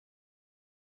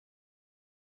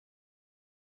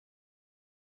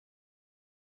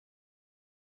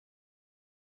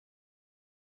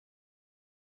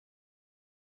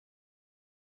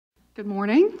Good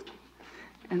morning,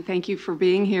 and thank you for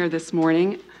being here this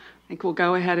morning. I think we'll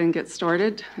go ahead and get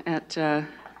started at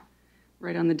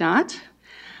right on the dot.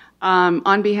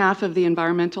 On behalf of the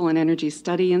Environmental and Energy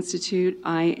Study Institute,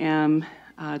 I am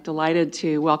delighted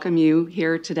to welcome you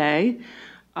here today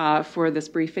for this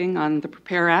briefing on the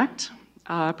Prepare Act,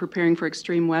 Preparing for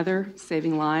Extreme Weather,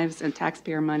 Saving Lives, and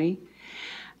Taxpayer Money.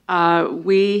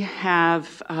 We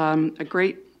have a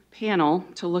great panel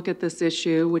to look at this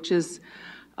issue, which is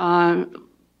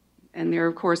and there are,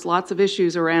 of course, lots of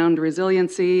issues around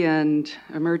resiliency and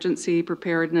emergency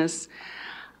preparedness.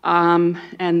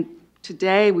 And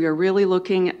today we are really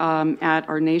looking at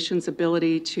our nation's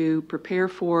ability to prepare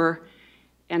for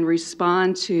and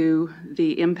respond to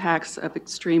the impacts of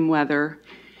extreme weather,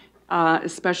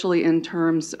 especially in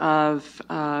terms of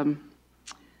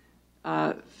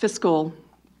fiscal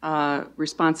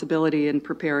responsibility and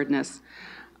preparedness.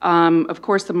 Of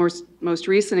course, the most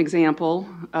recent example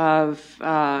of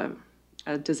a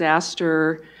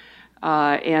disaster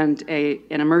and an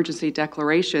emergency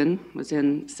declaration was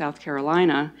in South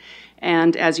Carolina.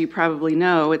 And as you probably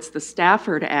know, it's the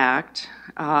Stafford Act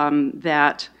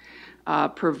that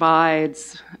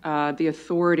provides the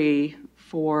authority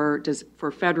for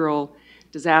federal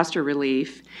disaster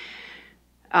relief.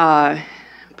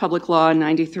 Public Law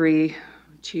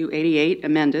 93-288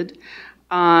 amended.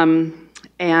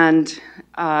 And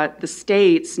the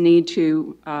states need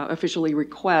to officially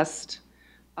request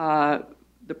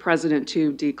the president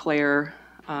to declare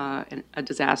a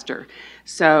disaster.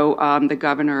 So the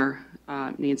governor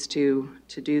needs to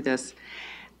do this.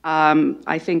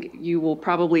 I think you will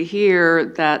probably hear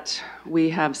that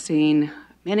we have seen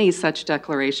many such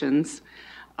declarations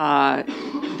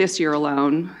this year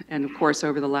alone, and of course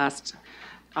over the last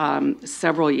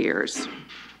several years.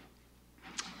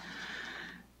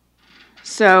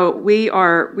 So we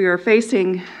are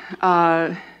facing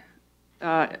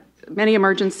many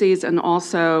emergencies and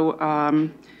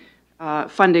also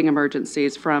funding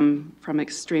emergencies from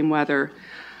extreme weather.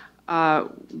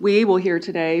 We will hear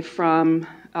today from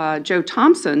Joe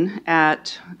Thompson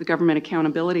at the Government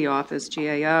Accountability Office,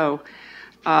 GAO,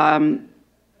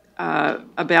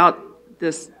 about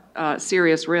this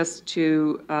serious risk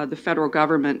to the federal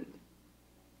government.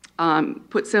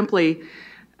 Put simply,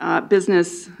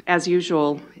 business as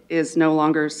usual is no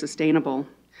longer sustainable.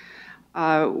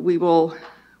 We will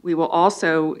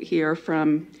also hear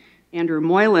from Andrew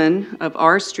Moylan of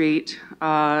R Street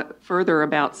further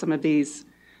about some of these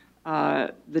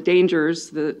the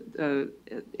dangers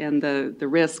and the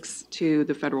risks to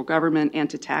the federal government and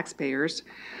to taxpayers.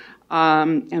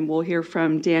 And we'll hear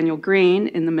from Daniel Greene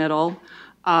in the middle,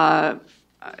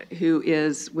 who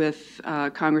is with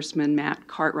Congressman Matt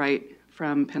Cartwright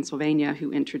from Pennsylvania,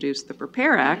 who introduced the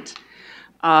Prepare Act,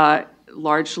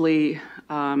 largely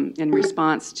in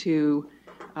response to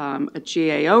a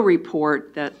GAO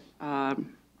report that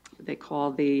they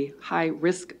call the high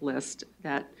risk list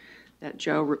that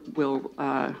Joe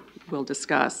will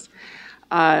discuss.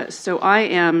 So I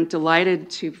am delighted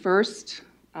to first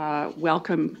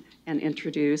welcome and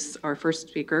introduce our first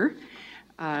speaker,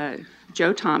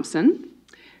 Joe Thompson,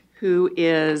 who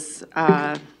is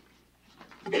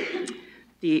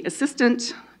the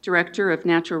Assistant Director of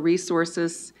Natural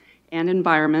Resources and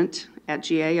Environment at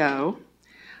GAO.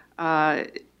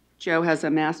 Joe has a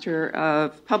Master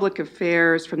of Public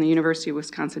Affairs from the University of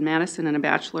Wisconsin-Madison and a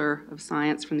Bachelor of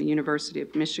Science from the University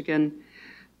of Michigan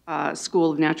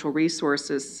School of Natural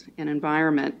Resources and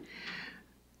Environment.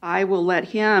 I will let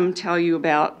him tell you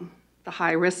about the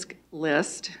high-risk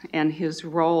list and his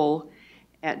role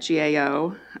at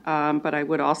GAO, but I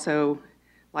would also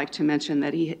like to mention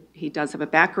that he does have a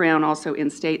background also in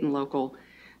state and local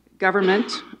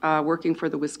government, working for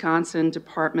the Wisconsin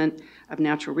Department of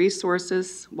Natural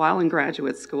Resources while in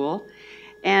graduate school,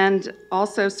 and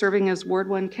also serving as Ward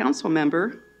 1 council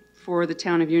member for the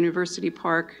town of University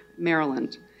Park,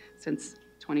 Maryland, since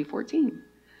 2014.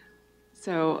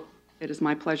 So it is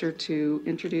my pleasure to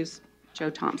introduce Joe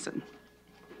Thompson.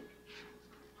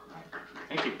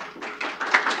 Thank you.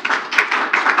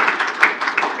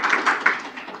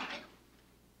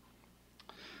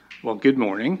 Well, good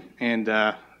morning, and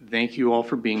thank you all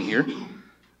for being here.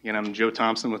 Again, I'm Joe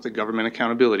Thompson with the Government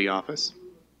Accountability Office.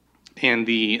 And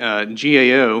the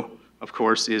GAO, of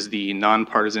course, is the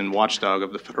nonpartisan watchdog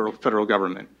of the federal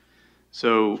government.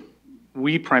 So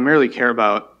we primarily care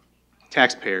about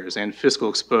taxpayers and fiscal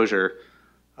exposure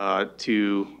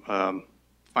to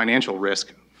financial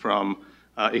risk from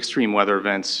extreme weather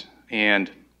events. And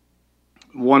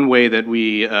one way that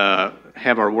we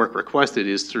have our work requested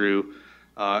is through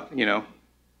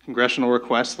congressional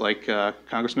requests like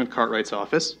Congressman Cartwright's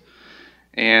office,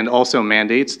 and also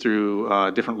mandates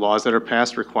through different laws that are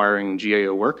passed requiring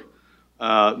GAO work.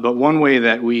 But one way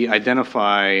that we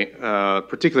identify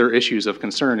particular issues of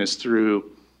concern is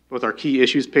through both our key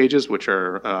issues pages, which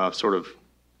are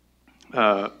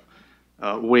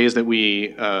ways that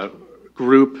we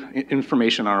group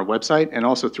information on our website, and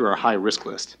also through our high risk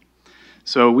list.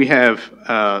 So we have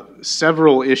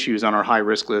several issues on our high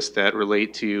risk list that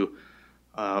relate to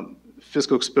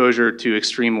fiscal exposure to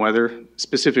extreme weather,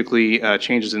 specifically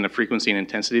changes in the frequency and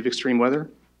intensity of extreme weather,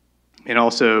 and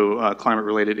also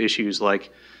climate-related issues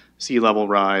like sea level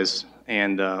rise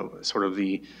and sort of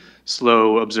the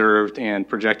slow observed and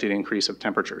projected increase of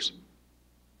temperatures.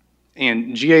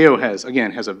 And GAO has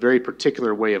a very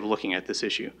particular way of looking at this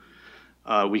issue.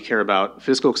 We care about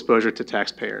fiscal exposure to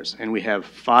taxpayers, and we have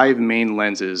 5 main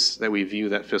lenses that we view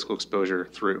that fiscal exposure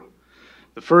through.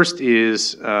 The first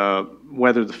is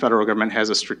whether the federal government has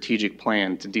a strategic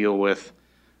plan to deal with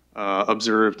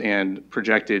observed and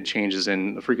projected changes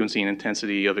in the frequency and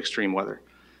intensity of extreme weather.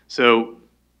 So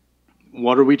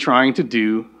what are we trying to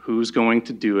do? Who's going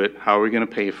to do it? How are we going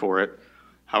to pay for it?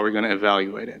 How are we going to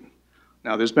evaluate it?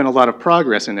 Now, there's been a lot of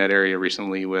progress in that area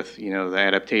recently with, the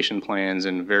adaptation plans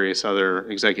and various other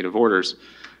executive orders.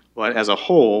 But as a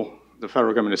whole, the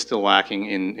federal government is still lacking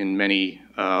in many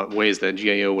ways that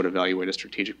GAO would evaluate a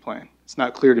strategic plan. It's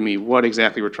not clear to me what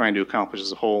exactly we're trying to accomplish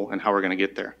as a whole and how we're going to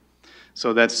get there.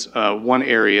 So that's one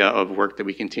area of work that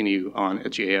we continue on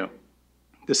at GAO.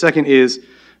 The second is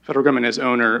federal government as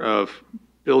owner of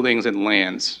buildings and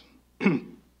lands.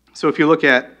 So if you look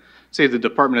at, say, the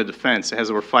Department of Defense, it has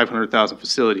over 500,000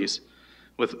 facilities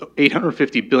with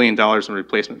 $850 billion in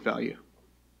replacement value.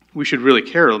 We should really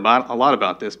care a lot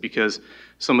about this because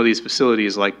some of these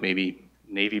facilities, like maybe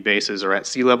Navy bases, are at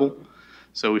sea level.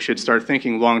 So we should start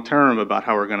thinking long-term about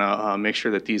how we're going to make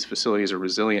sure that these facilities are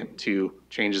resilient to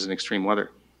changes in extreme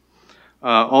weather.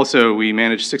 Also, we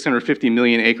manage 650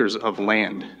 million acres of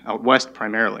land, out west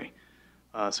primarily.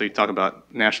 So you talk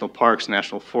about national parks,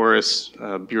 national forests,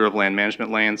 Bureau of Land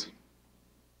Management lands.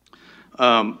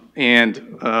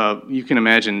 You can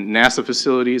imagine NASA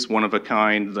facilities, one of a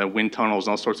kind, the wind tunnels,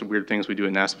 all sorts of weird things we do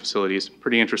at NASA facilities.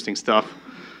 Pretty interesting stuff.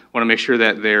 Want to make sure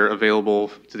that they're available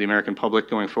to the American public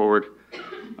going forward.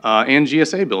 And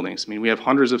GSA buildings. I mean, we have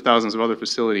hundreds of thousands of other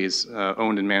facilities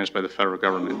owned and managed by the federal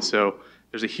government. So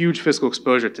there's a huge fiscal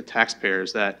exposure to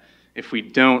taxpayers that if we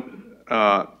don't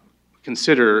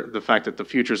consider the fact that the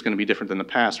future is going to be different than the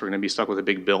past, we're going to be stuck with a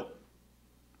big bill.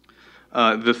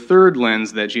 The third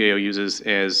lens that GAO uses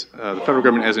is the federal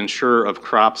government as insurer of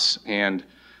crops and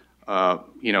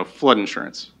flood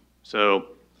insurance. So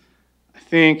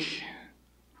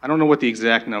I don't know what the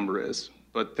exact number is,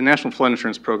 but the National Flood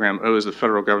Insurance Program owes the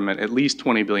federal government at least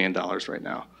 $20 billion right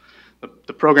now.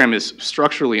 The program is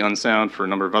structurally unsound for a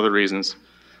number of other reasons,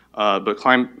 but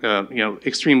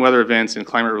extreme weather events and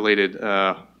climate-related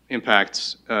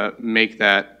impacts make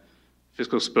that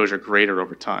fiscal exposure greater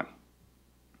over time.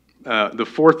 The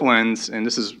fourth lens, and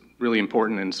this is really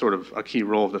important and sort of a key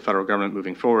role of the federal government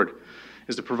moving forward,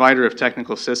 is the provider of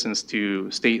technical assistance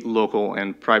to state, local,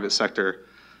 and private sector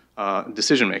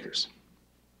decision makers.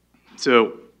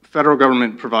 So federal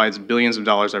government provides billions of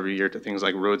dollars every year to things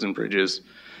like roads and bridges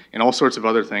and all sorts of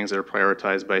other things that are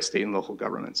prioritized by state and local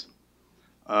governments.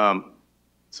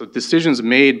 So decisions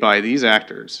made by these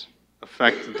actors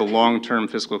affect the long-term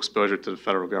fiscal exposure to the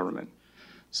federal government.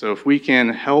 So if we can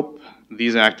help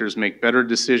these actors make better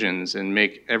decisions and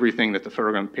make everything that the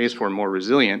federal government pays for more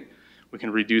resilient, we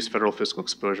can reduce federal fiscal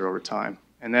exposure over time.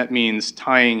 And that means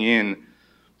tying in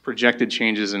projected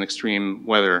changes in extreme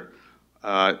weather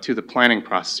to the planning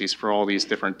processes for all these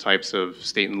different types of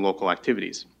state and local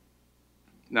activities.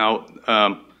 Now,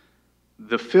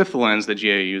 the fifth lens that GAO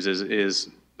uses is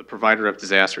the provider of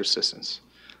disaster assistance.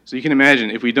 So you can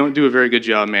imagine if we don't do a very good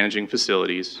job managing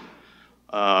facilities,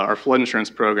 our flood insurance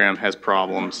program has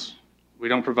problems, we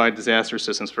don't provide disaster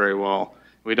assistance very well,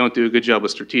 we don't do a good job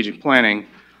with strategic planning,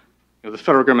 the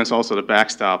federal government's also the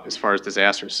backstop as far as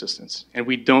disaster assistance, and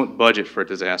we don't budget for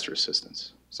disaster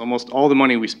assistance. So almost all the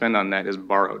money we spend on that is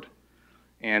borrowed.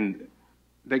 And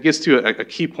that gets to a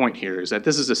key point here, is that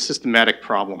this is a systematic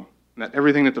problem, that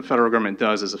everything that the federal government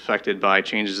does is affected by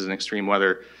changes in extreme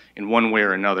weather in one way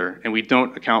or another, and we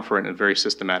don't account for it in a very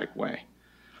systematic way.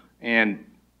 And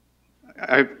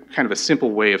I have kind of a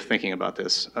simple way of thinking about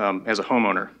this as a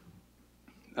homeowner.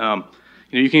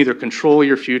 You can either control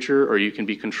your future or you can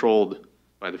be controlled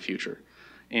by the future.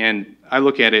 And I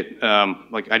look at it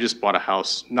like I just bought a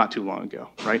house not too long ago,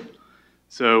 right?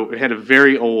 So it had a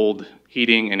very old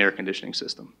heating and air conditioning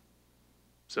system.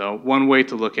 So one way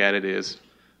to look at it is,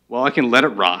 well, I can let it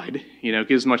ride,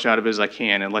 get as much out of it as I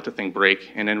can and let the thing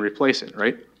break and then replace it,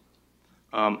 right?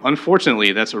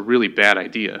 Unfortunately, that's a really bad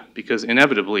idea because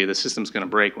inevitably the system's going to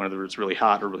break whether it's really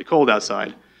hot or really cold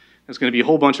outside. There's going to be a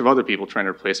whole bunch of other people trying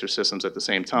to replace their systems at the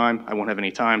same time. I won't have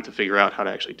any time to figure out how to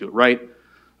actually do it right.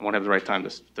 I won't have the right time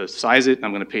to size it, and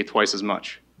I'm going to pay twice as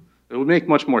much. It would make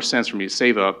much more sense for me to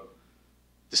save up,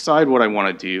 decide what I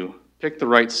want to do, pick the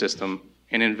right system,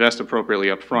 and invest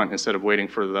appropriately up front instead of waiting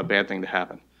for the bad thing to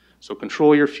happen. So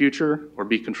control your future or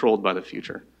be controlled by the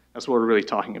future. That's what we're really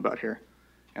talking about here.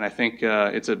 And I think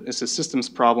it's a systems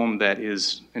problem that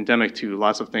is endemic to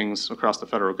lots of things across the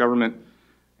federal government.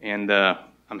 And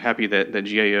I'm happy that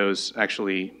GAO's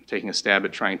actually taking a stab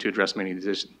at trying to address many of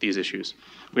these issues.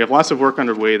 We have lots of work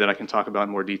underway that I can talk about in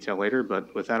more detail later,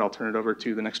 but with that, I'll turn it over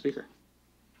to the next speaker.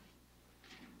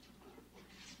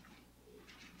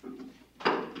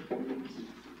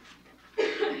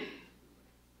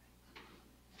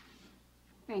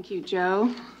 Thank you,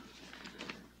 Joe.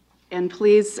 And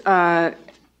please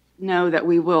know that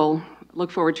we will look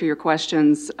forward to your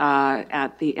questions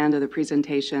at the end of the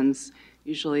presentations.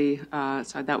 Usually,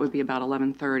 so that would be about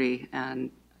 11:30,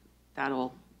 and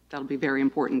that'll be very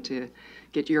important to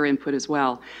get your input as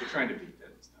well. We're trying to beat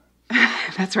that this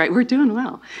time. That's right, we're doing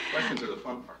well. Questions are the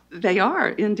fun part. They are,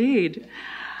 indeed.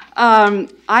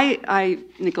 I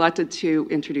neglected to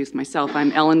introduce myself.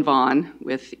 I'm Ellen Vaughn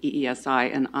with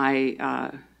EESI, and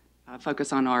I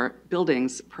focus on our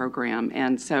buildings program.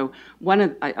 And so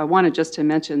I wanted just to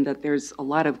mention that there's a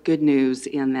lot of good news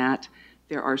in that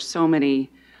there are so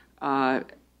many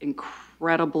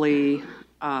incredibly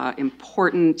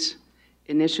important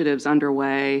initiatives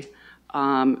underway,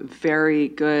 very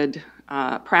good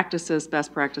practices,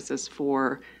 best practices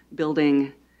for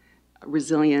building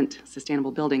resilient,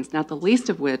 sustainable buildings, not the least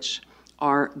of which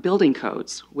are building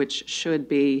codes, which should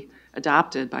be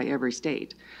adopted by every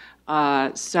state.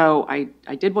 So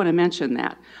I did want to mention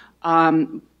that.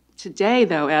 Today,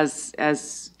 though, as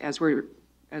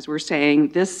we're saying,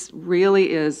 this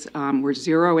really is, we're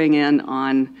zeroing in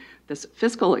on this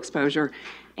fiscal exposure,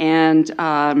 and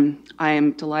I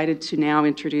am delighted to now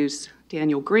introduce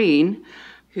Daniel Greene,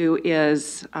 who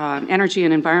is Energy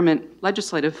and Environment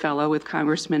Legislative Fellow with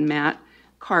Congressman Matt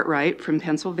Cartwright from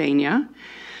Pennsylvania.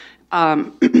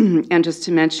 And just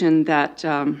to mention that,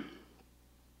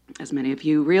 as many of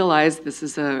you realize, this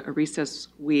is a recess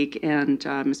week, and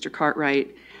Mr.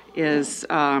 Cartwright is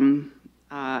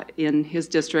in his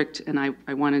district, and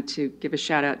I wanted to give a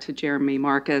shout out to Jeremy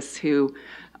Marcus, who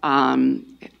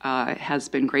has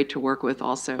been great to work with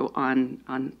also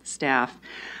on staff.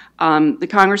 The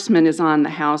Congressman is on the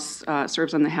House,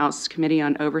 serves on the House Committee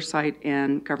on Oversight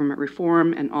and Government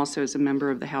Reform, and also is a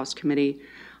member of the House Committee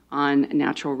on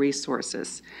Natural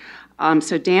Resources.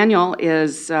 So Daniel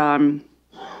is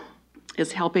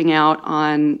helping out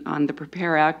on the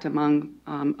Prepare Act, among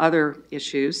other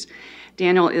issues.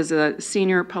 Daniel is was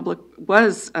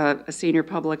a senior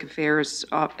public affairs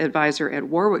advisor at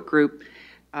Warwick Group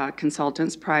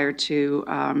Consultants prior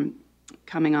to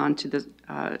coming on to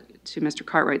Mr.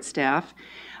 Cartwright's staff,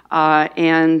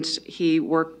 and he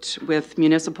worked with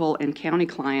municipal and county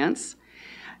clients.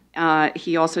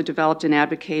 He also developed and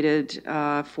advocated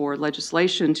for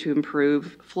legislation to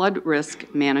improve flood risk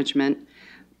management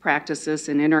practices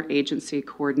and interagency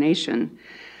coordination.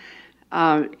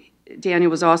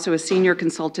 Daniel was also a senior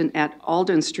consultant at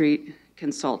Alden Street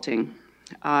Consulting,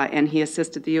 and he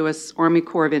assisted the U.S. Army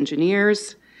Corps of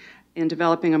Engineers in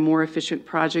developing a more efficient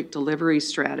project delivery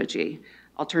strategy,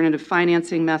 alternative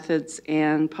financing methods,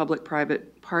 and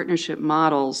public-private partnership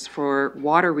models for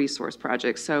water resource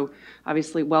projects. So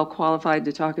obviously well qualified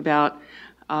to talk about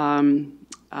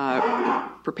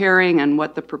preparing and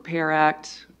what the Prepare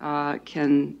Act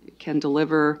can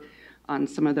deliver on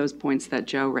some of those points that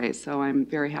Joe raised. So I'm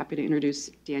very happy to introduce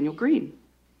Daniel Greene.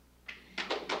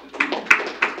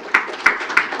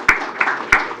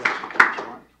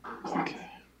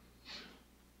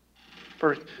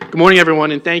 Perfect. Good morning,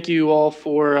 everyone, and thank you all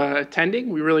for attending.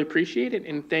 We really appreciate it,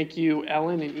 and thank you,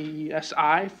 Ellen and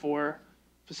EESI, for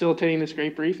facilitating this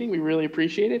great briefing. We really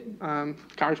appreciate it. The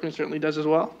Congressman certainly does as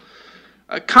well.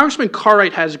 Congressman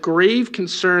Cartwright has grave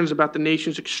concerns about the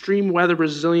nation's extreme weather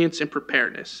resilience and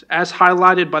preparedness, as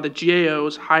highlighted by the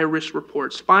GAO's high-risk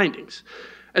report's findings.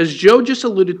 As Joe just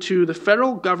alluded to, the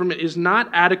federal government is not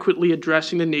adequately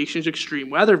addressing the nation's extreme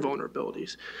weather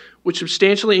vulnerabilities, which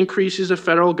substantially increases the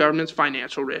federal government's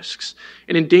financial risks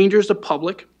and endangers the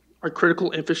public, our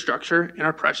critical infrastructure, and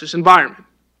our precious environment.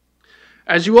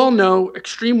 As you all know,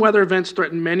 extreme weather events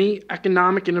threaten many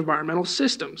economic and environmental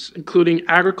systems, including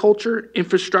agriculture,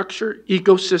 infrastructure,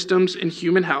 ecosystems, and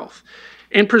human health.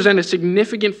 and present a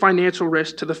significant financial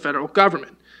risk to the federal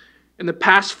government. In the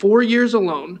past 4 years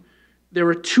alone, there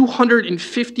were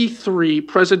 253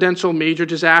 presidential major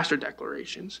disaster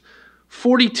declarations.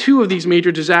 42 of these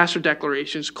major disaster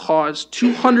declarations caused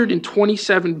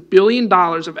 $227 billion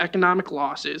of economic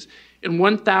losses and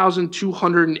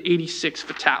 1,286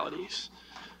 fatalities.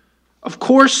 Of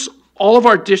course, all of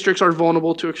our districts are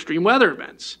vulnerable to extreme weather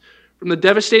events, from the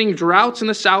devastating droughts in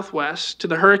the Southwest to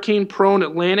the hurricane-prone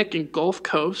Atlantic and Gulf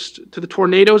Coast, to the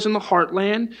tornadoes in the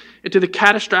Heartland, and to the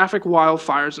catastrophic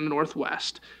wildfires in the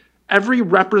Northwest. Every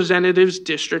representative's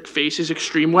district faces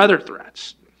extreme weather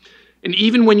threats. And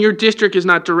even when your district is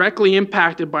not directly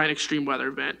impacted by an extreme weather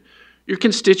event, your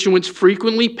constituents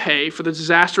frequently pay for the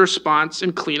disaster response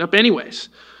and cleanup anyways.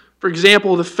 For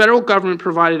example, the federal government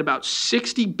provided about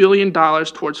 $60 billion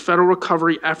towards federal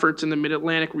recovery efforts in the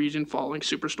Mid-Atlantic region following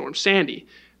Superstorm Sandy.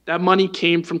 That money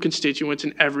came from constituents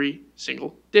in every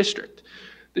single district.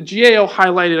 The GAO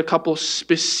highlighted a couple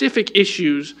specific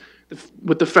issues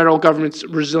with the federal government's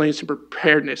resilience and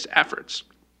preparedness efforts.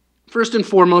 First and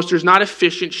foremost, there's not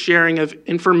efficient sharing of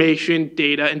information,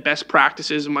 data, and best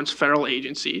practices amongst federal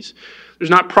agencies. There's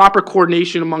not proper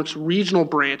coordination amongst regional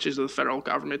branches of the federal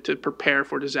government to prepare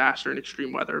for disaster and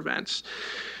extreme weather events.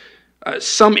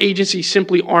 Some agencies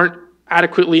simply aren't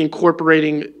adequately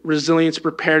incorporating resilience and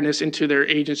preparedness into their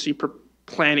agency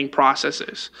planning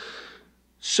processes.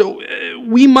 So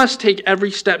we must take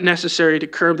every step necessary to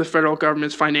curb the federal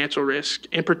government's financial risk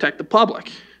and protect the public.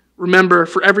 Remember,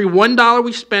 for every $1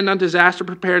 we spend on disaster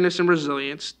preparedness and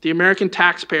resilience, the American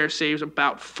taxpayer saves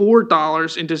about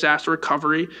 $4 in disaster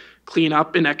recovery,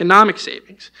 cleanup, and economic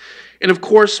savings. And of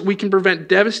course, we can prevent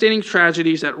devastating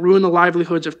tragedies that ruin the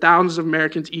livelihoods of thousands of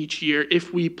Americans each year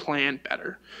if we plan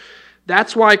better.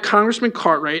 That's why Congressman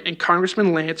Cartwright and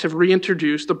Congressman Lance have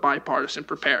reintroduced the Bipartisan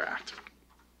Prepare Act.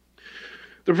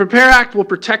 The Prepare Act will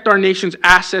protect our nation's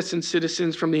assets and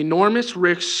citizens from the enormous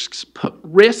risks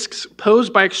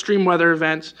posed by extreme weather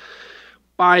events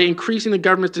by increasing the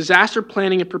government's disaster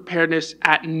planning and preparedness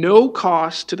at no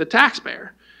cost to the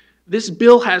taxpayer. This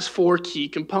bill has 4 key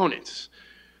components.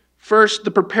 First, the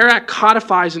Prepare Act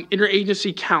codifies an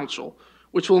interagency council,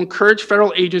 which will encourage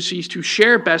federal agencies to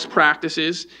share best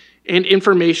practices and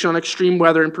information on extreme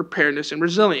weather and preparedness and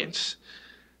resilience.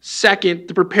 Second,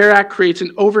 the Prepare Act creates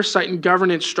an oversight and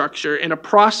governance structure and a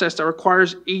process that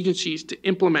requires agencies to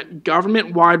implement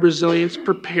government-wide resilience,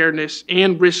 preparedness,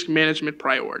 and risk management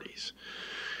priorities.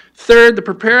 Third, the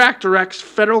Prepare Act directs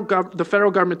the federal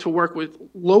government to work with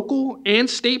local and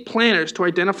state planners to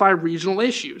identify regional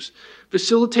issues,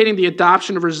 facilitating the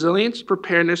adoption of resilience,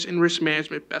 preparedness, and risk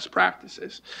management best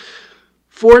practices.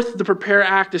 Fourth, the Prepare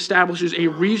Act establishes a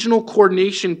regional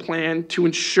coordination plan to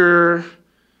ensure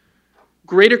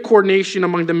greater coordination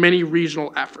among the many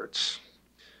regional efforts.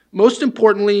 Most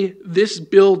importantly, this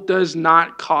bill does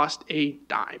not cost a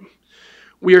dime.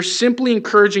 We are simply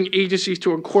encouraging agencies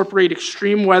to incorporate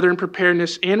extreme weather and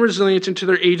preparedness and resilience into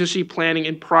their agency planning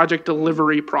and project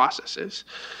delivery processes.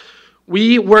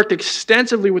 We worked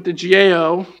extensively with the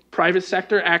GAO, private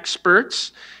sector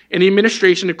experts, and the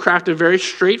administration to craft a very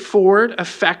straightforward,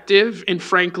 effective, and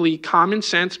frankly, common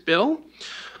sense bill.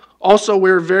 Also,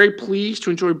 we're very pleased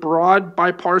to enjoy broad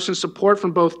bipartisan support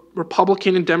from both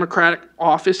Republican and Democratic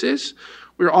offices.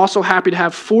 We're also happy to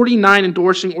have 49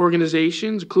 endorsing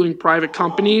organizations, including private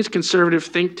companies, conservative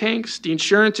think tanks, the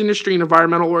insurance industry, and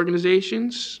environmental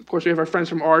organizations. Of course, we have our friends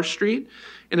from R Street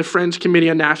and the Friends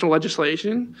Committee on National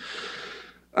Legislation.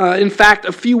 In fact,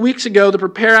 a few weeks ago, the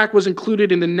Prepare Act was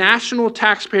included in the National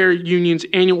Taxpayer Union's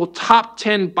annual Top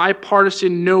 10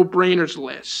 Bipartisan No-Brainers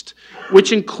list,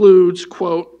 which includes,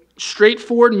 quote,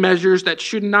 straightforward measures that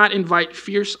should not invite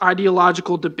fierce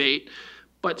ideological debate,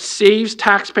 but saves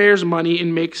taxpayers money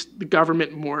and makes the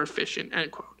government more efficient,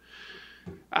 end quote.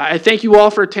 I thank you all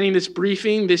for attending this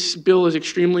briefing. This bill is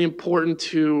extremely important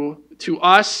to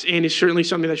us and is certainly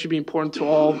something that should be important to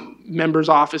all members'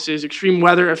 offices. Extreme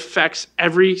weather affects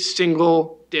every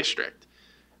single district.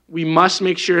 We must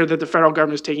make sure that the federal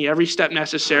government is taking every step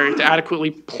necessary to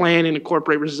adequately plan and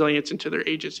incorporate resilience into their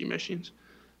agency missions.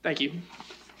 Thank you.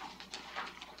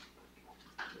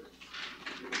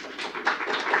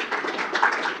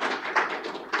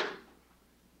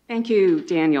 Thank you,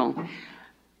 Daniel.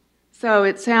 So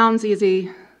it sounds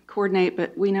easy, coordinate,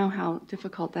 but we know how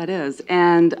difficult that is.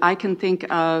 And I can think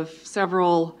of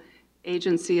several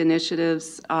agency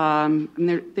initiatives. And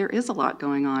there is a lot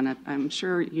going on. I'm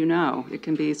sure you know. It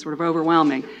can be sort of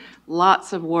overwhelming.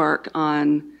 Lots of work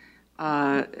on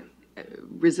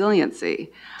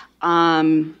resiliency. But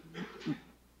I'm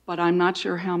not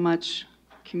sure how much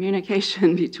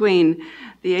communication between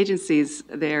the agencies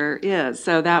there is.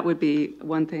 So that would be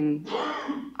one thing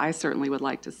I certainly would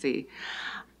like to see.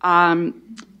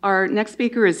 Our next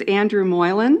speaker is Andrew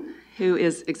Moylan, who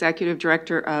is Executive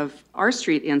Director of R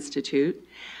Street Institute,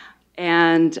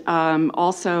 and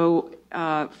also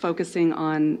focusing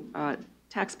on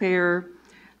taxpayer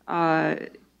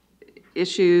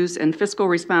issues and fiscal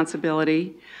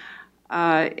responsibility.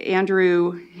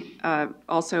 Andrew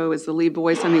also is the lead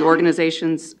voice on the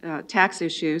organization's tax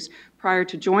issues. Prior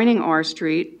to joining R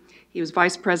Street, he was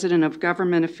Vice President of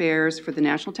Government Affairs for the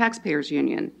National Taxpayers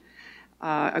Union,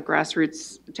 a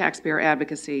grassroots taxpayer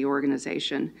advocacy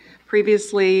organization.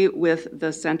 Previously with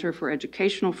the Center for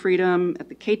Educational Freedom at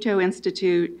the Cato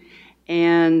Institute,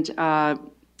 and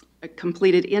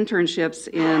completed internships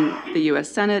in the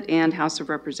U.S. Senate and House of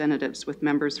Representatives with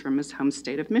members from his home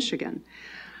state of Michigan.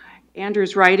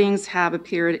 Andrew's writings have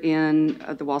appeared in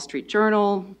the Wall Street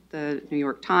Journal, the New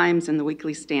York Times, and the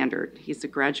Weekly Standard. He's a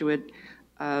graduate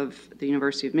of the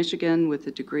University of Michigan with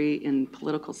a degree in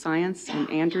political science. And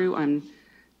Andrew, I'm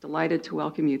delighted to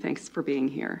welcome you. Thanks for being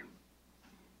here.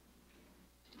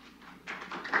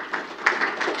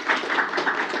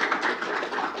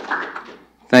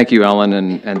 Thank you, Ellen,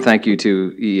 and thank you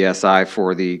to EESI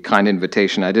for the kind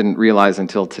invitation. I didn't realize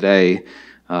until today,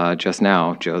 just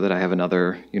now, Joe, that I have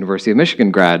another University of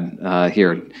Michigan grad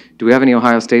here. Do we have any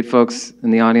Ohio State folks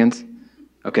in the audience?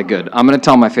 Okay, good. I'm going to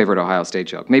tell my favorite Ohio State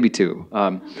joke, maybe two.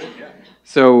 What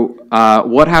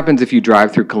happens if you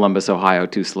drive through Columbus, Ohio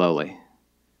too slowly?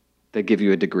 They give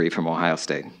you a degree from Ohio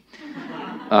State.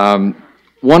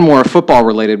 One more football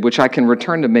related, which I can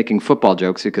return to making football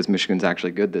jokes because Michigan's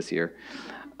actually good this year.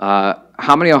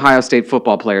 How many Ohio State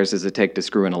football players does it take to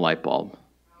screw in a light bulb?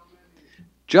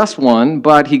 Just one,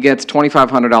 but he gets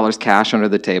 $2,500 cash under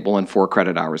the table and 4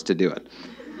 credit hours to do it.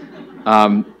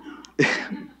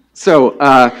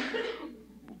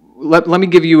 Let me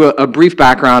give you a brief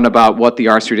background about what the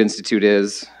R Street Institute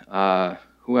is.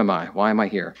 Who am I? Why am I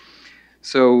here?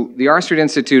 So the R Street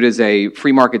Institute is a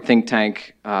free market think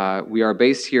tank. We are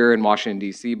based here in Washington,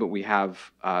 D.C., but we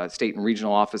have state and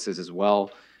regional offices as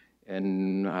well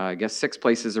in, I guess, 6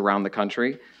 places around the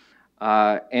country.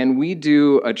 And we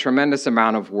do a tremendous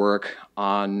amount of work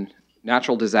on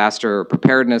natural disaster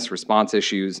preparedness, response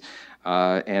issues,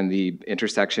 and the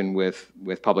intersection with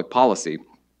public policy.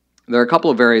 There are a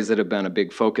couple of areas that have been a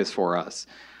big focus for us.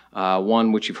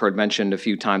 One, which you've heard mentioned a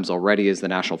few times already, is the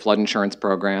National Flood Insurance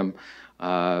Program.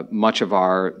 Much of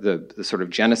the sort of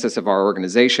genesis of our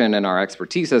organization and our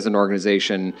expertise as an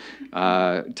organization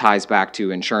ties back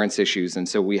to insurance issues, and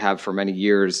so we have for many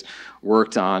years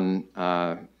worked on,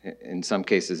 in some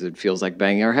cases it feels like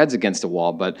banging our heads against a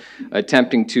wall, but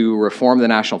attempting to reform the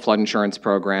National Flood Insurance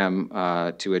Program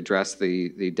to address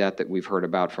the debt that we've heard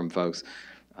about from folks,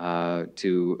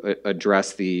 to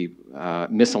address the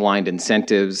misaligned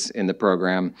incentives in the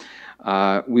program.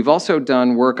 We've also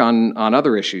done work on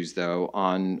other issues, though,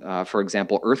 on, for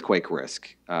example, earthquake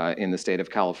risk in the state of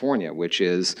California, which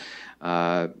is,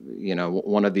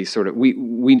 one of these sort of,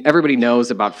 everybody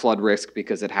knows about flood risk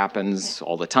because it happens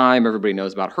all the time. Everybody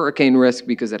knows about hurricane risk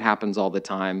because it happens all the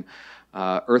time.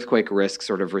 Earthquake risk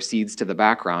sort of recedes to the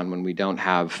background when we don't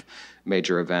have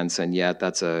major events, and yet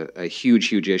that's a huge,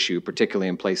 huge issue, particularly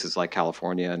in places like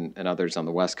California and others on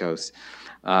the West Coast.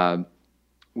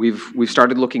 We've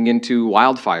started looking into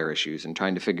wildfire issues and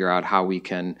trying to figure out how we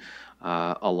can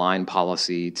align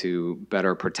policy to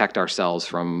better protect ourselves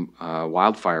from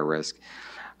wildfire risk.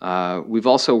 We've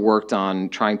also worked on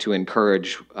trying to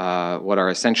encourage what are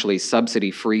essentially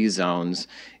subsidy-free zones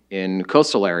in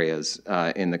coastal areas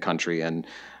in the country, and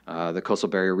the Coastal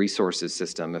Barrier Resources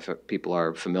System, if people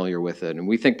are familiar with it. And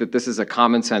we think that this is a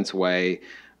common sense way,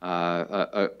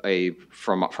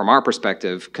 from our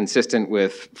perspective, consistent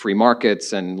with free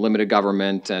markets and limited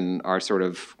government and our sort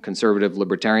of conservative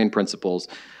libertarian principles,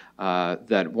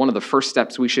 that one of the first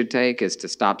steps we should take is to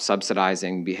stop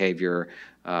subsidizing behavior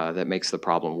that makes the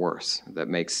problem worse, that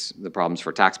makes the problems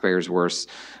for taxpayers worse,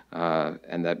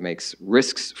 and that makes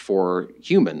risks for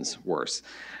humans worse.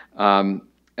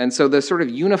 And so the sort of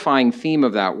unifying theme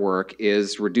of that work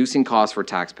is reducing costs for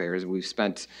taxpayers. We've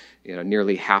spent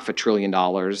nearly $500 billion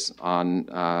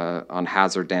on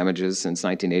hazard damages since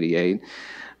 1988,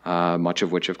 much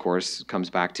of which, of course,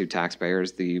 comes back to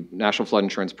taxpayers. The National Flood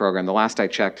Insurance Program, the last I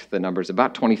checked, the number is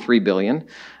about $23 billion.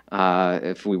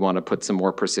 If we want to put some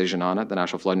more precision on it, the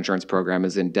National Flood Insurance Program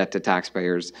is in debt to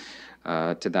taxpayers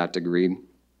to that degree.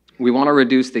 We want to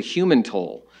reduce the human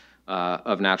toll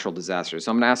of natural disasters.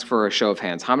 So I'm going to ask for a show of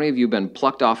hands. How many of you have been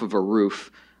plucked off of a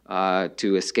roof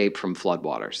to escape from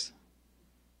floodwaters?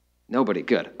 Nobody,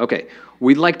 good. Okay,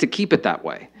 we'd like to keep it that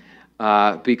way.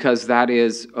 because that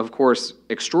is, of course,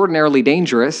 extraordinarily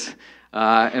dangerous,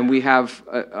 and we have,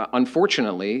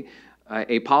 unfortunately,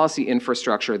 a policy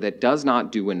infrastructure that does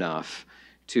not do enough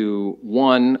to,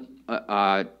 one,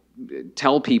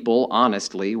 tell people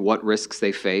honestly what risks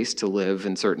they face to live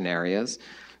in certain areas,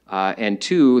 and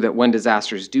two, that when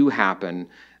disasters do happen,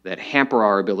 that hamper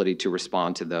our ability to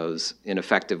respond to those in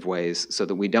effective ways so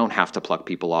that we don't have to pluck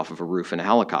people off of a roof in a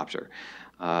helicopter.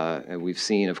 And we've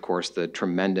seen, of course, the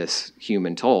tremendous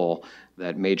human toll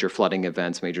that major flooding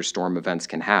events, major storm events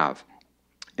can have.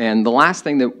 And the last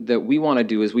thing that we want to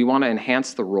do is we want to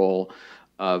enhance the role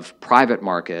of private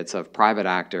markets, of private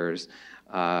actors,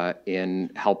 in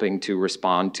helping to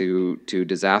respond to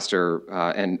disaster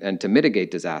and to mitigate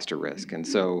disaster risk. And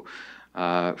so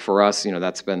for us,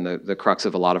 that's been the crux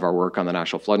of a lot of our work on the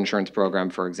National Flood Insurance Program,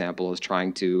 for example, is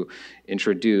trying to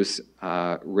introduce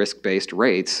risk-based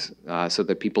rates so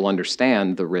that people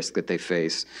understand the risk that they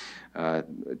face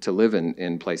to live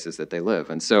in places that they live.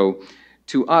 And so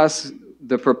to us,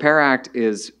 the Prepare Act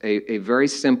is a very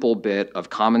simple bit of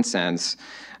common sense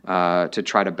to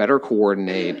try to better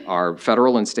coordinate our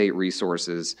federal and state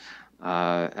resources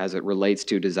as it relates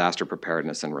to disaster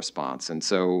preparedness and response. And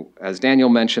so, as Daniel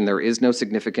mentioned, there is no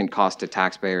significant cost to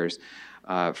taxpayers.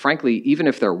 Frankly, even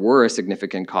if there were a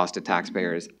significant cost to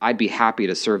taxpayers, I'd be happy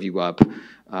to serve you up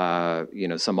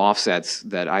some offsets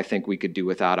that I think we could do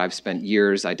without. I've spent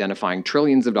years identifying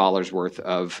trillions of dollars worth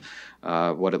of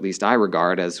what at least I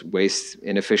regard as waste,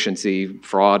 inefficiency,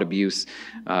 fraud, abuse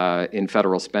in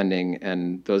federal spending,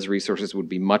 and those resources would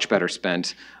be much better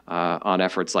spent on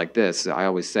efforts like this. I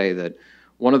always say that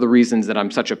one of the reasons that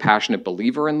I'm such a passionate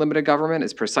believer in limited government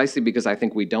is precisely because I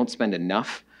think we don't spend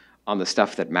enough on the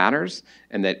stuff that matters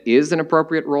and that is an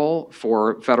appropriate role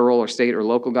for federal or state or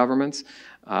local governments.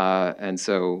 And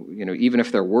so, even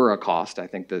if there were a cost, I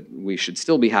think that we should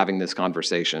still be having this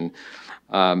conversation.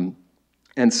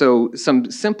 And so some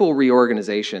simple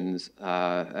reorganizations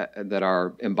that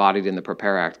are embodied in the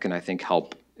Prepare Act can, I think,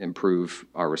 help improve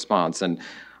our response. And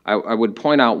I would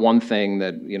point out one thing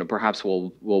that, perhaps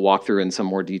we'll walk through in some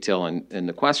more detail in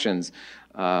the questions,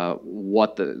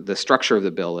 what the structure of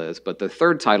the bill is. But the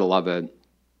third title of it,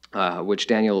 which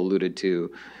Daniel alluded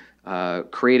to,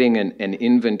 creating an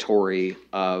inventory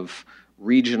of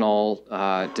regional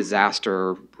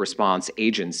disaster response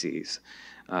agencies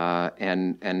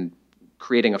and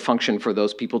creating a function for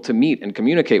those people to meet and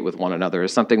communicate with one another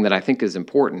is something that I think is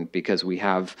important, because we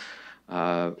have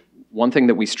one thing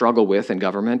that we struggle with in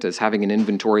government is having an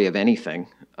inventory of anything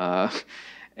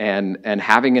and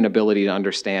having an ability to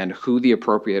understand who the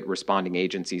appropriate responding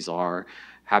agencies are,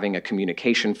 having a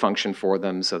communication function for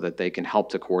them so that they can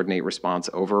help to coordinate response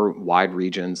over wide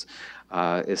regions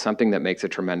is something that makes a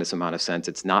tremendous amount of sense.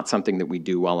 It's not something that we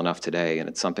do well enough today, and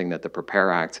it's something that the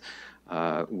Prepare Act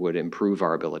would improve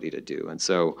our ability to do. And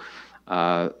so,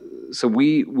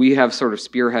 we have sort of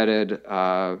spearheaded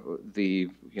the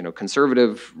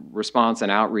conservative response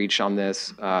and outreach on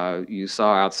this. You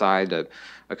saw outside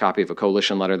a copy of a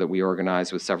coalition letter that we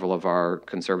organized with several of our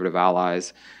conservative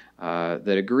allies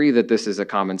that agree that this is a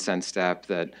common sense step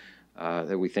that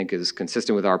we think is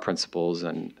consistent with our principles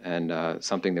and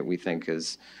something that we think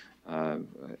is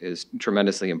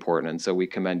tremendously important. And so we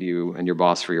commend you and your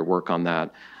boss for your work on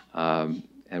that.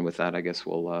 And with that, I guess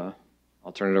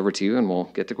I'll turn it over to you and we'll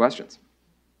get to questions.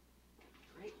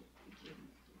 Great.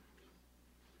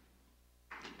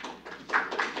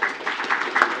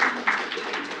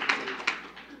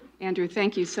 Andrew,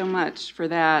 thank you so much for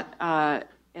that.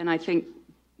 And I think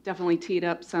definitely teed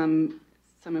up some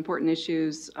important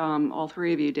issues. All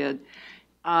three of you did.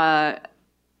 And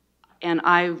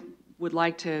I would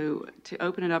like to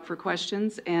open it up for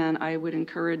questions, and I would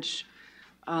encourage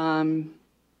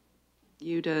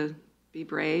you to be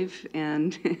brave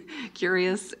and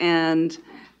curious, and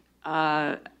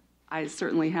I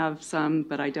certainly have some,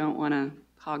 but I don't want to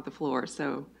hog the floor.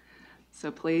 So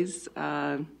please,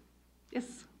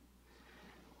 yes.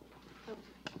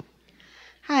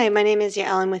 Hi, my name is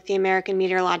Yael. I'm with the American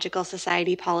Meteorological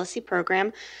Society Policy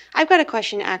Program. I've got a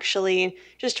question, actually,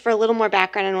 just for a little more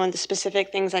background on one of the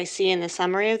specific things I see in the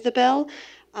summary of the bill,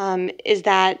 is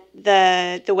that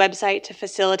the website to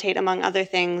facilitate, among other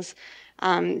things,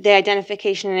 the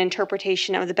identification and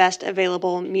interpretation of the best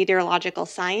available meteorological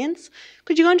science.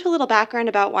 Could you go into a little background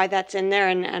about why that's in there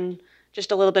and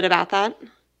just a little bit about that?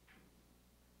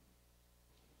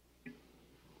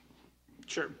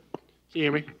 Sure. Can you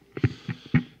hear me?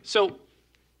 So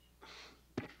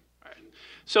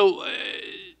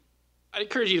I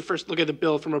encourage you to first look at the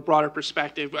bill from a broader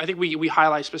perspective. I think we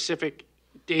highlight specific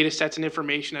data sets and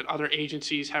information that other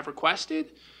agencies have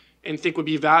requested and think would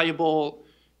be valuable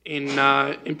in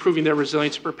improving their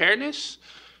resilience and preparedness.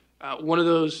 One of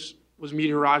those was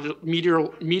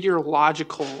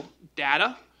meteorological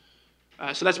data.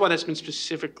 So that's why that's been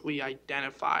specifically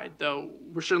identified, though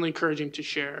we're certainly encouraging to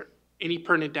share any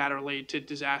pertinent data related to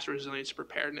disaster resilience and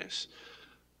preparedness.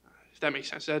 If that makes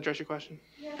sense. Does that address your question?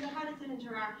 Yeah, so how does it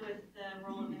interact with the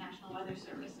role of the National Weather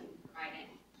Service in providing?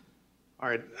 All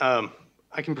right,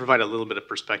 I can provide a little bit of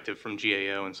perspective from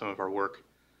GAO and some of our work.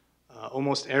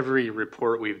 Almost every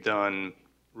report we've done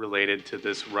related to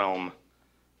this realm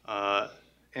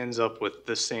ends up with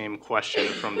the same question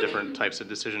from different types of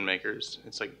decision makers.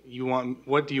 It's like,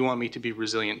 what do you want me to be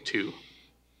resilient to?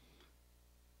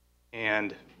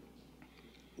 And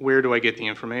where do I get the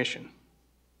information?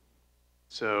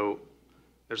 So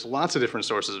there's lots of different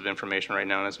sources of information right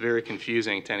now, and it's very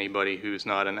confusing to anybody who's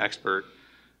not an expert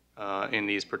in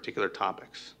these particular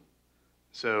topics.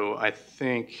 So I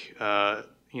think,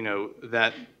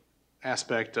 that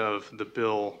aspect of the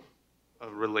bill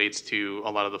relates to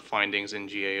a lot of the findings in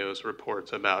GAO's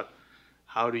reports about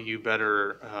how do you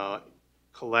better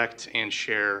collect and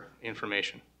share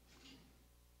information.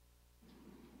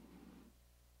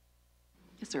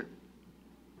 Yes, sir.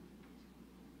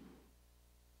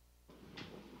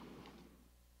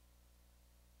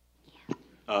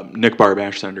 Nick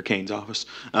Barbash, Senator Kane's office.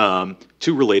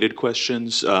 Two related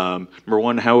questions. Number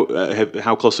one,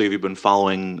 how closely have you been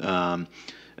following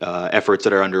efforts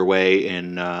that are underway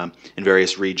in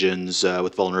various regions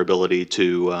with vulnerability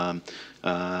to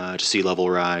sea level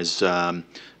rise?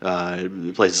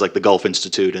 Places like the Gulf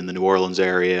Institute in the New Orleans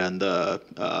area and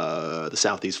the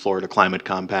Southeast Florida Climate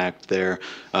Compact there.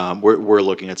 We're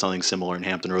looking at something similar in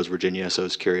Hampton Roads, Virginia. So I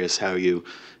was curious how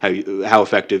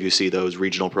effective you see those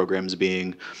regional programs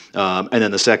being. And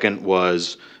then the second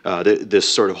was this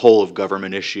sort of whole of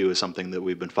government issue is something that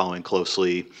we've been following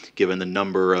closely, given the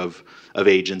number of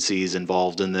agencies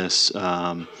involved in this.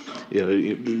 There's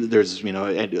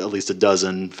at least a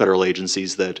dozen federal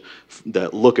agencies that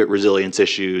look at resilience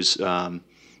issues,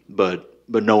 but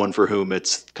no one for whom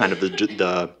it's kind of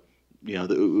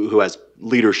who has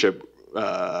leadership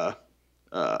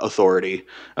authority.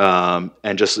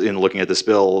 And just in looking at this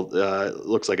bill, it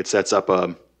looks like it sets up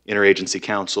a interagency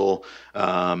council.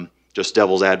 Just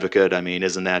devil's advocate. I mean,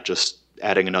 isn't that just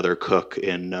adding another cook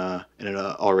in an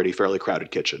already fairly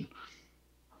crowded kitchen?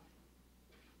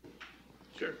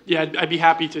 Sure. Yeah, I'd be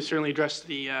happy to certainly address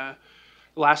the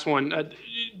last one.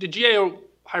 The GAO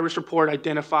high-risk report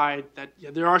identified that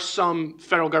there are some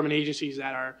federal government agencies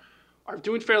that are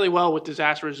doing fairly well with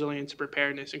disaster resilience and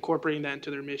preparedness, incorporating that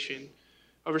into their mission.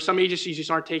 However, some agencies just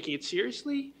aren't taking it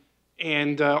seriously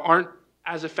and aren't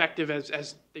as effective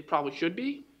as they probably should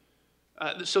be.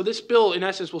 So this bill, in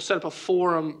essence, will set up a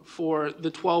forum for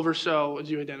the 12 or so, as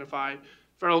you identified,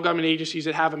 federal government agencies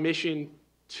that have a mission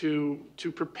to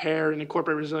prepare and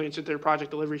incorporate resilience into their project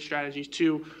delivery strategies,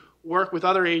 to work with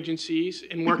other agencies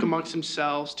and work amongst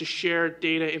themselves to share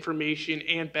data, information,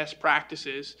 and best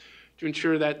practices to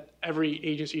ensure that every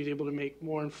agency is able to make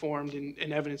more informed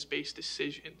and evidence-based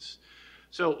decisions.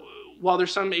 So while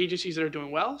there's some agencies that are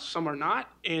doing well, some are not,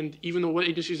 and even the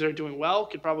agencies that are doing well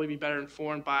could probably be better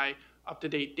informed by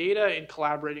up-to-date data and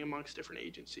collaborating amongst different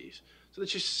agencies. So that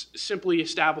just simply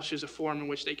establishes a forum in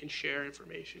which they can share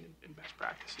information and best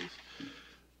practices.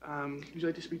 Would you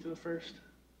like to speak to the first?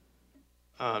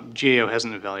 GAO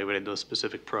hasn't evaluated those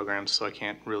specific programs, so I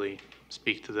can't really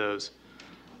speak to those.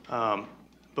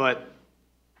 But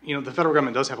the federal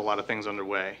government does have a lot of things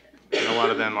underway, and a lot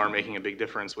of them are making a big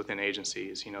difference within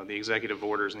agencies. The executive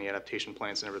orders and the adaptation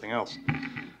plans and everything else.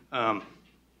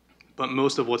 But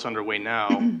most of what's underway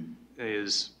now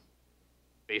is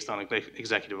based on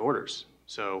executive orders.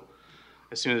 So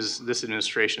as soon as this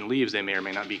administration leaves, they may or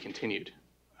may not be continued.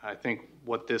 I think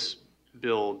what this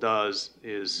bill does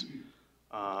is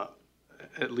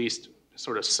at least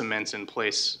sort of cements in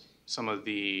place some of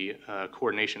the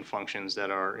coordination functions that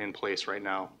are in place right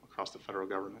now across the federal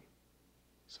government.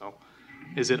 So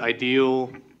is it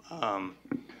ideal?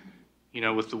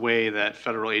 With the way that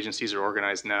federal agencies are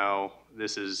organized now,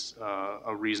 this is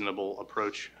a reasonable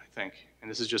approach, I think. And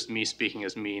this is just me speaking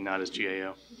as me, not as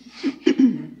GAO.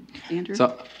 Andrew?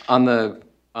 So on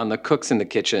the cooks in the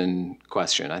kitchen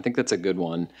question, I think that's a good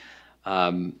one.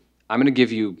 I'm going to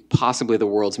give you possibly the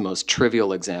world's most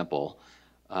trivial example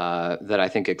that I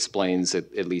think explains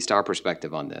at least our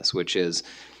perspective on this, which is,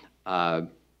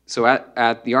 so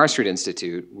at the R Street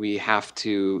Institute, we have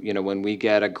to, when we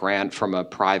get a grant from a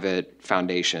private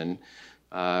foundation,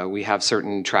 we have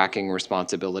certain tracking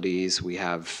responsibilities, we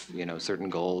have, certain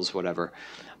goals, whatever.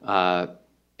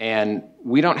 And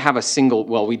we don't have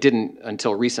we didn't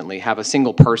until recently have a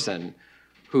single person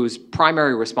whose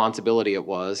primary responsibility it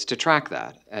was to track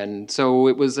that. And so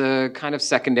it was a kind of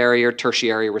secondary or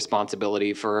tertiary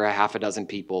responsibility for a half a dozen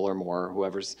people or more,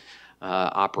 whoever's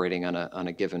operating on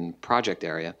a given project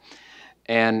area.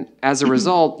 And as a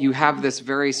result, you have this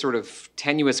very sort of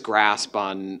tenuous grasp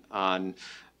on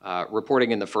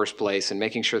reporting in the first place and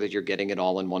making sure that you're getting it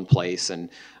all in one place and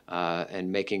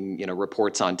making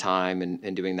reports on time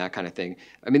and doing that kind of thing.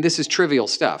 I mean, this is trivial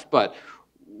stuff, but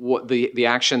what the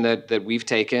action that we've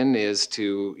taken is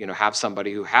to have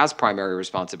somebody who has primary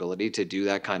responsibility to do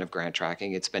that kind of grant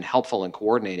tracking. It's been helpful in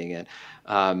coordinating it.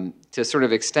 To sort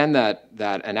of extend that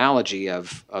analogy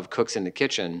of cooks in the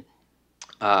kitchen,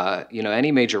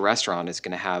 any major restaurant is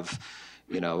going to have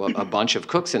a bunch of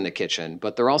cooks in the kitchen,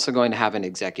 but they're also going to have an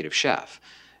executive chef.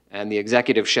 And the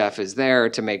executive chef is there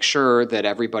to make sure that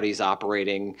everybody's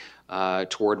operating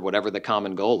toward whatever the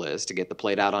common goal is, to get the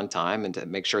plate out on time and to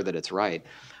make sure that it's right.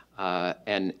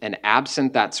 And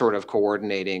absent that sort of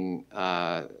coordinating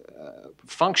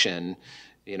function,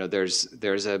 there's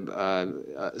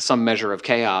some measure of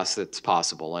chaos that's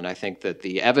possible. And I think that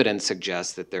the evidence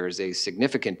suggests that there's a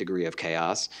significant degree of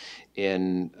chaos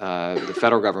in the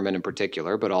federal government in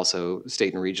particular, but also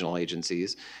state and regional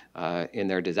agencies in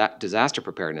their disaster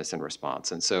preparedness and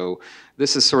response. And so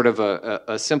this is sort of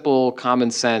a simple, common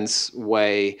sense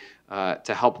way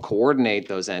to help coordinate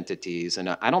those entities. And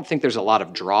I don't think there's a lot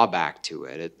of drawback to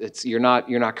it. You're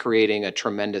not creating a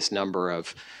tremendous number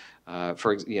of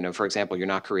for example, you're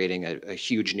not creating a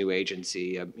huge new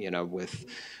agency, with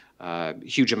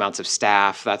huge amounts of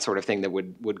staff, that sort of thing that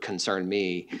would concern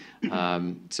me.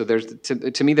 So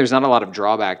to me, there's not a lot of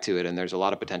drawback to it, and there's a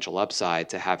lot of potential upside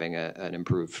to having an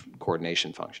improved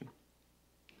coordination function.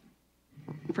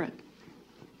 Fred.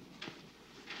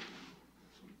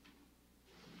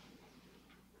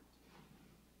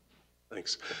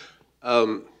 Thanks.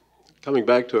 Coming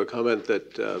back to a comment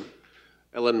that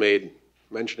Ellen made,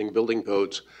 mentioning building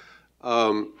codes,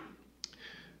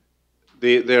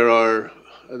 there are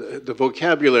the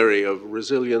vocabulary of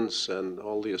resilience and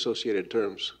all the associated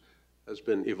terms has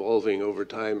been evolving over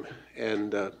time,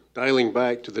 and dialing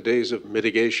back to the days of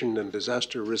mitigation and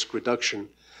disaster risk reduction,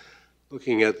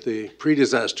 looking at the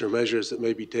pre-disaster measures that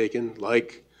may be taken,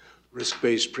 like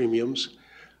risk-based premiums.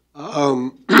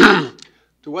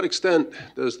 To what extent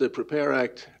does the Prepare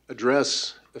Act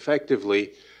address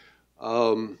effectively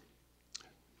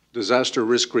disaster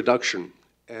risk reduction?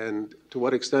 And to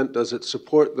what extent does it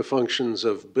support the functions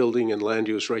of building and land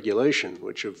use regulation,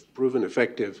 which have proven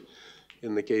effective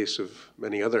in the case of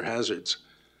many other hazards?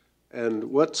 And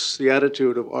what's the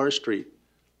attitude of our street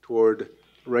toward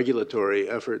regulatory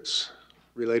efforts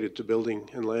related to building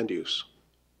and land use?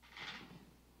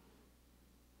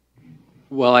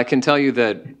 Well, I can tell you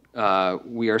that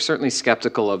we are certainly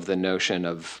skeptical of the notion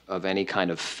of any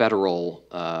kind of federal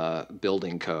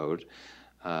building code.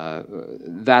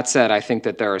 That said, I think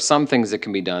that there are some things that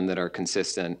can be done that are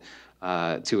consistent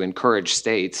to encourage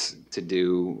states to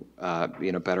do,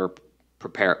 better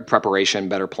preparation,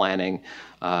 better planning.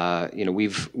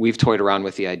 We've toyed around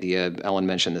with the idea. Ellen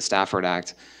mentioned the Stafford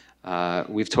Act.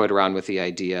 We've toyed around with the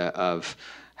idea of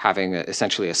having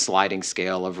essentially a sliding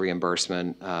scale of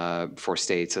reimbursement for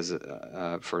states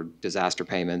for disaster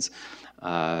payments.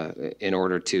 In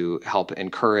order to help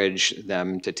encourage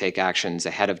them to take actions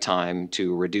ahead of time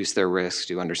to reduce their risks,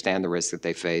 to understand the risks that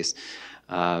they face.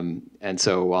 And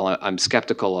so while I'm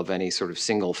skeptical of any sort of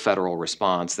single federal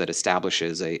response that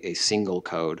establishes a single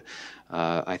code,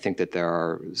 I think that there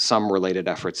are some related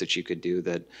efforts that you could do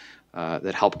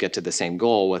that help get to the same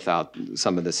goal without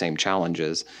some of the same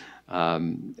challenges.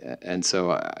 And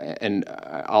so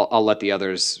I'll let the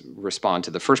others respond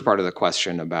to the first part of the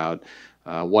question about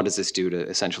what does this do to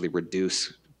essentially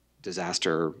reduce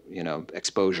disaster,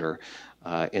 exposure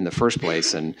in the first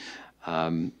place? And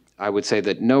I would say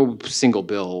that no single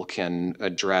bill can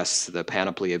address the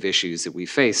panoply of issues that we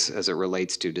face as it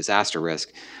relates to disaster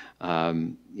risk.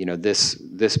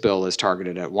 This bill is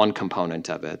targeted at one component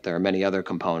of it. There are many other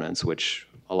components which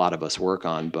a lot of us work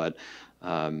on, but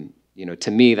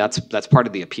to me, that's part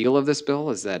of the appeal of this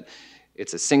bill, is that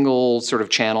it's a single sort of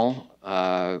channel,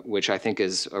 which I think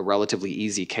is a relatively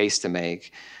easy case to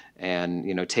make.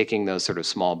 And, taking those sort of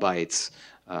small bites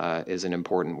is an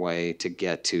important way to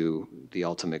get to the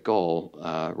ultimate goal,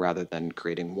 rather than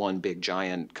creating one big,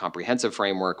 giant, comprehensive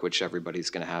framework, which everybody's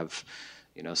going to have,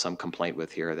 some complaint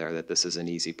with here or there, that this is an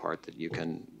easy part that you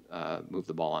can move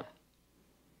the ball on.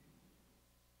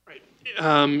 Right.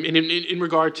 And in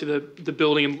regard to the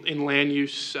building and land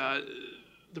use,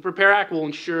 the Prepare Act will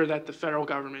ensure that the federal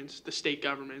governments, the state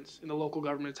governments, and the local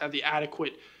governments have the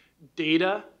adequate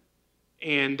data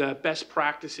and best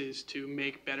practices to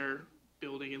make better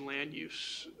building and land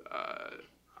use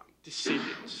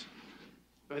decisions.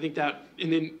 I think that,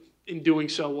 and then in doing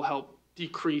so, will help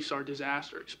decrease our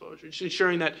disaster exposure. Just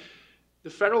ensuring that the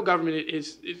federal government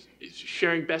is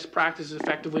sharing best practices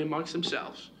effectively amongst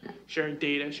themselves, sharing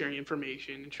data, sharing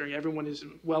information, ensuring everyone is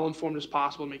well informed as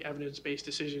possible to make evidence-based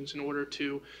decisions in order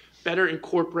to better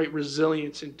incorporate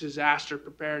resilience and disaster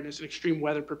preparedness and extreme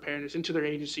weather preparedness into their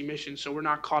agency missions, so we're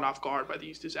not caught off guard by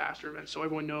these disaster events. So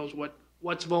everyone knows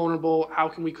what's vulnerable, how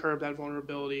can we curb that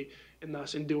vulnerability, and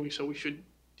thus in doing so we should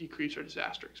decrease our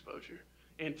disaster exposure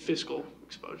and fiscal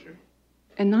exposure.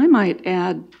 And I might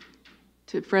add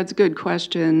to Fred's good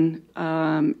question,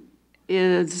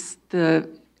 is the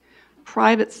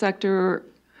private sector,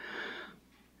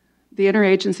 the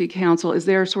interagency council, is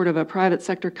there sort of a private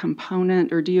sector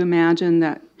component, or do you imagine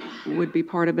that would be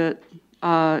part of it?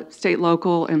 State,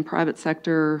 local, and private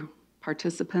sector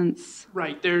participants?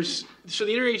 Right. So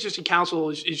the interagency council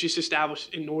is just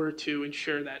established in order to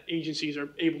ensure that agencies are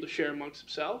able to share amongst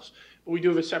themselves. But we do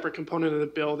have a separate component of the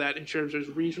bill that ensures there's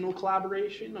regional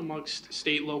collaboration amongst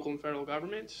state, local, and federal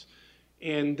governments.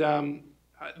 And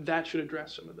that should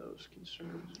address some of those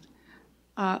concerns.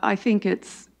 I think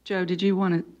it's, Joe, did you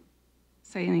want to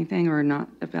say anything or not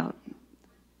about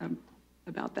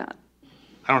that?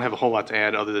 I don't have a whole lot to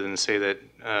add other than to say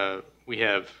that we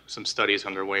have some studies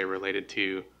underway related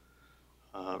to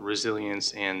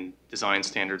resilience and design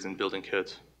standards and building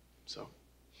codes. So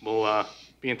we'll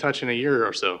be in touch in a year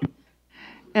or so.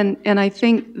 And I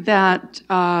think that,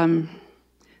 and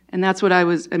that's what I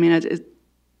was, I mean,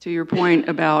 to your point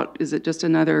about, is it just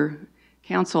another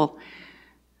council?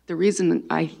 The reason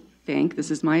I think,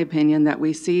 this is my opinion, that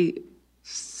we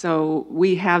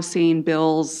have seen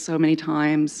bills so many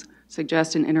times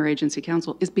suggest an interagency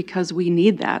council is because we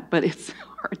need that, but it's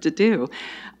hard to do.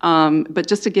 But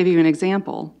just to give you an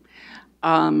example,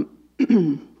 let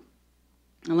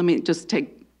me just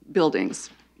take buildings,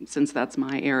 since that's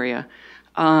my area.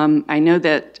 I know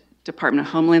that Department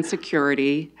of Homeland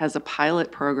Security has a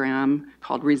pilot program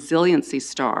called Resiliency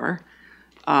Star,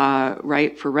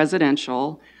 right, for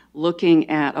residential, looking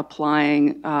at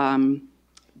applying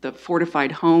the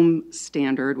fortified home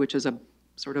standard, which is a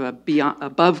sort of a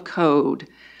above code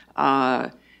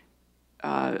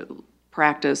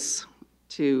practice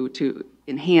to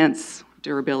enhance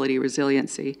durability,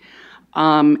 resiliency.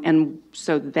 And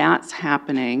so that's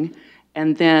happening.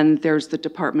 And then there's the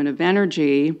Department of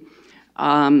Energy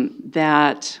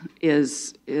that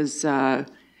is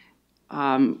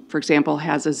for example,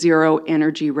 has a zero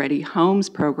energy ready homes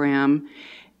program.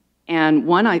 And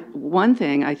one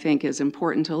thing I think is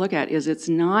important to look at is it's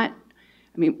not,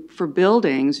 I mean, for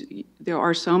buildings, there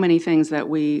are so many things that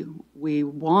we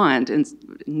want and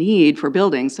need for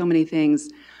buildings, so many things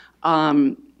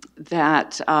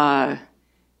that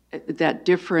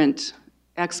different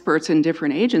experts in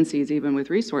different agencies, even with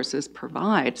resources,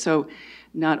 provide. So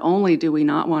not only do we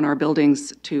not want our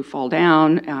buildings to fall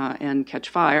down and catch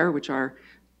fire, which our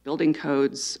building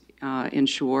codes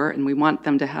ensure, and we want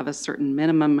them to have a certain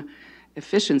minimum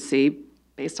efficiency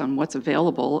based on what's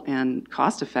available and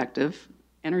cost-effective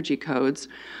energy codes.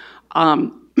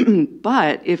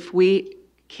 But if we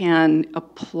can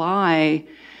apply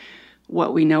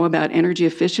what we know about energy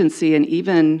efficiency and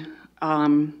even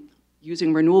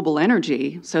using renewable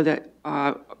energy so that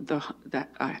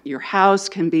your house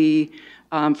can be,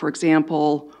 for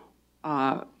example,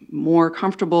 more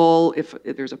comfortable if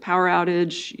there's a power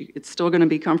outage, it's still going to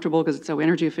be comfortable because it's so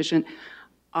energy efficient.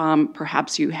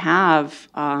 Perhaps you have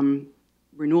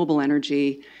renewable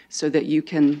energy so that you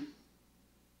can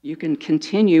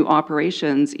continue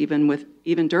operations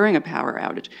even during a power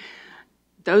outage.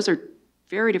 Those are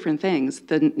very different things.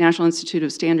 The National Institute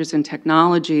of Standards and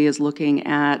Technology is looking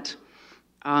at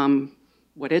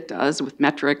what it does with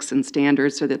metrics and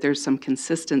standards so that there's some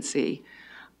consistency.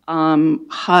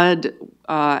 HUD,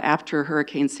 after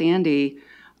Hurricane Sandy,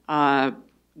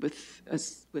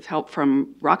 with help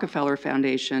from Rockefeller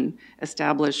Foundation,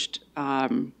 established a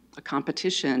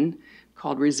competition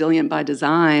called Resilient by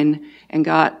Design and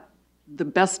got the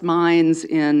best minds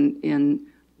in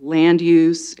land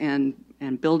use and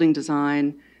building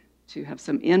design to have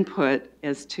some input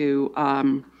as to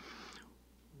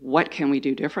what can we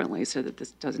do differently so that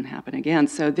this doesn't happen again.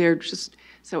 So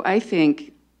I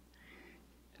think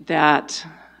that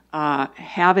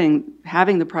having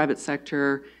the private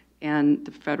sector and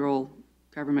the federal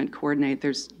government coordinate,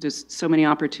 there's so many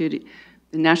opportunities.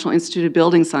 The National Institute of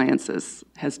Building Sciences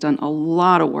has done a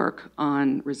lot of work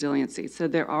on resiliency. So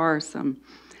there are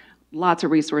lots of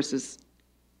resources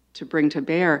to bring to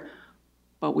bear,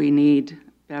 but we need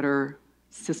better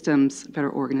systems,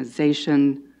 better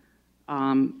organization,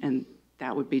 and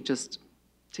that would be just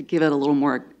to give it a little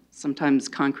more, sometimes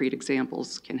concrete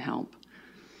examples can help.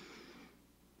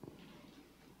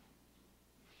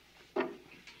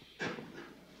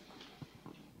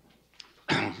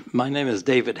 My name is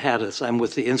David Hattis. I'm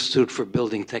with the Institute for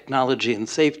Building Technology and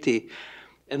Safety.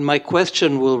 And my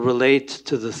question will relate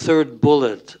to the third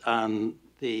bullet on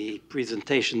the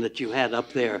presentation that you had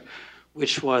up there,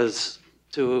 which was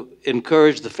to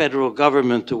encourage the federal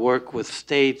government to work with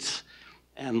states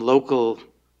and local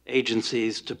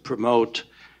agencies to promote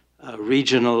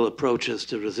regional approaches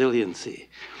to resiliency.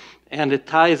 And it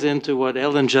ties into what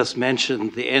Ellen just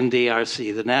mentioned, the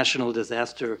NDRC, the National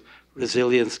Disaster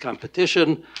Resilience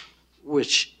Competition,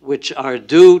 which are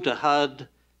due to HUD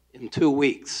in 2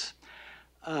 weeks.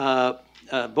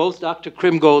 Both Dr.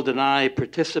 Krimgold and I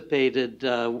participated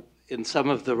in some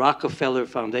of the Rockefeller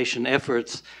Foundation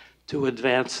efforts to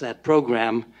advance that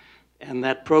program, and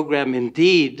that program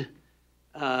indeed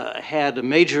had a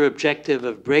major objective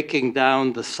of breaking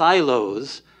down the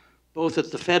silos, both at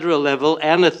the federal level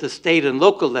and at the state and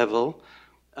local level,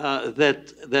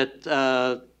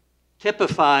 that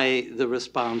typify the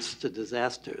response to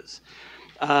disasters.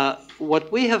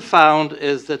 What we have found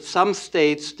is that some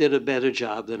states did a better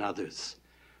job than others.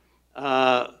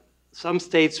 Some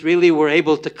states really were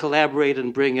able to collaborate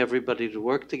and bring everybody to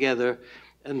work together,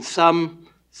 and some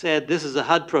said, this is a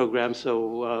HUD program,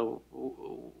 so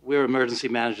we're emergency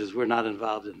managers, we're not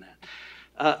involved in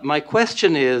that. My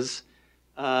question is,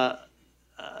 GAO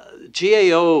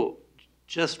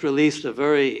just released a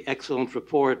very excellent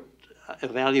report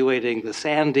evaluating the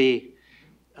Sandy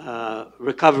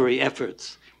recovery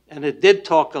efforts. And it did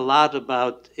talk a lot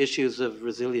about issues of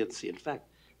resiliency. In fact,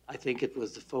 I think it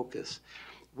was the focus.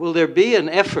 Will there be an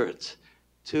effort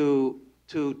to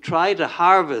try to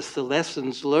harvest the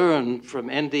lessons learned from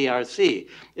NDRC?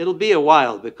 It'll be a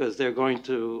while because they're going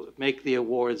to make the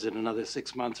awards in another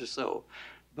 6 months or so.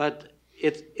 But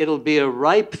it'll be a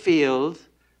ripe field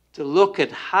to look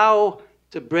at how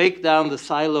to break down the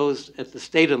silos at the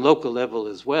state and local level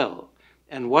as well.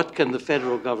 And what can the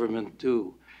federal government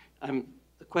do? The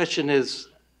question is,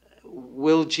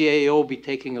 will GAO be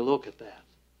taking a look at that?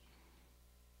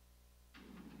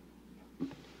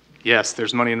 Yes,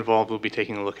 there's money involved. We'll be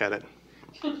taking a look at it.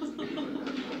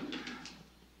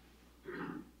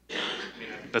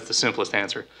 That's the simplest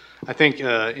answer. I think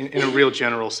in a real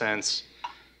general sense,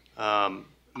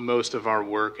 most of our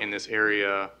work in this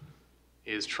area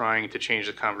is trying to change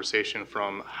the conversation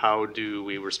from how do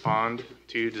we respond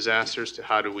to disasters to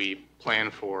how do we plan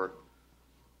for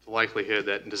the likelihood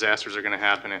that disasters are going to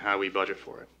happen and how we budget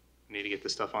for it. We need to get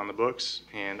this stuff on the books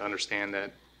and understand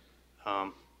that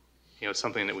it's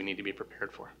something that we need to be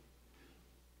prepared for.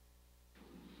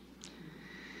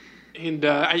 And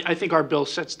I think our bill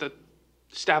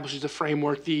establishes a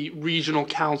framework, the regional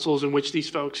councils in which these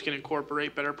folks can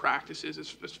incorporate better practices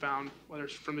as found, whether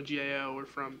it's from the GAO or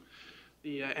from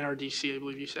the NRDC, I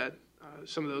believe you said,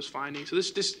 some of those findings. So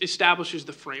this establishes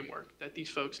the framework that these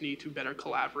folks need to better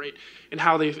collaborate, and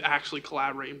how they actually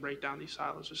collaborate and break down these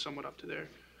silos is somewhat up to their,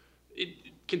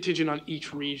 contingent on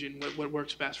each region, what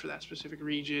works best for that specific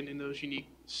region and those unique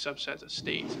subsets of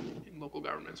states and local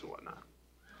governments and whatnot.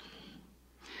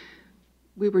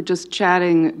 We were just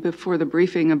chatting before the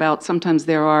briefing about sometimes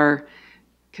there are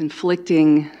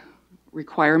conflicting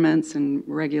requirements and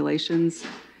regulations.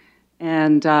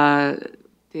 And the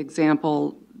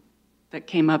example that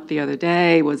came up the other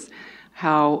day was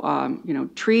how,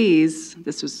 trees,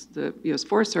 this was the U.S.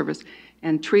 Forest Service,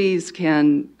 and trees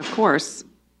can, of course,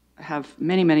 have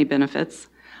many, many benefits,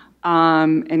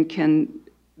 and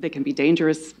they can be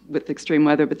dangerous with extreme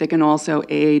weather, but they can also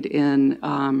aid in,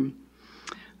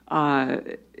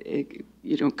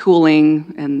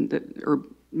 cooling and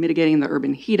mitigating the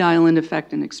urban heat island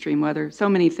effect in extreme weather, so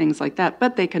many things like that.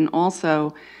 But they can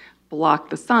also block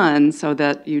the sun so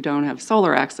that you don't have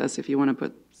solar access if you want to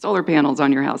put solar panels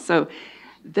on your house. So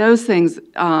those things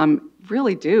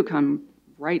really do come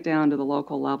right down to the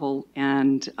local level,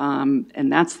 and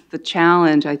that's the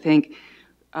challenge, I think,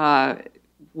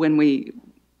 when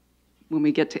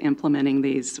we get to implementing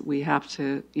these. We have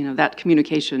to, that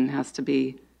communication has to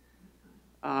be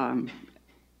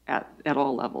at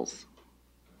all levels.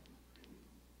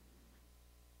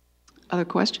 Other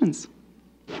questions?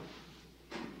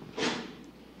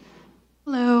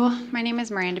 Hello, my name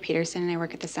is Miranda Peterson, and I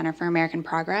work at the Center for American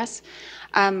Progress.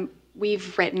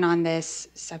 We've written on this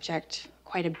subject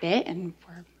quite a bit, and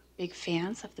we're big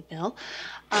fans of the bill.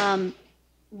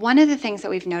 One of the things that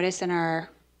we've noticed in our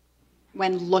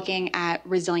when looking at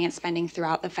resilience spending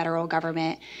throughout the federal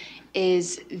government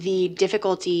is the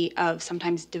difficulty of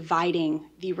sometimes dividing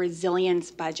the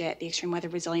resilience budget, the extreme weather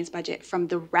resilience budget, from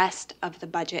the rest of the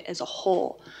budget as a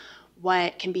whole.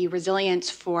 What can be resilience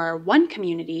for one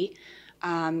community,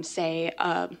 say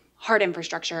hard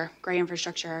infrastructure, gray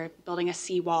infrastructure, building a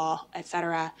seawall, et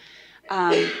cetera,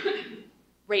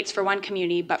 rates for one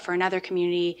community, but for another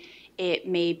community, it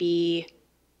may be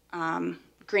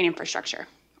green infrastructure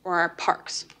or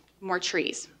parks, more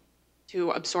trees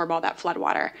to absorb all that flood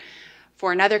water.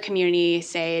 For another community,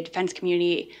 say a defense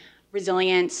community,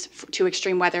 resilience to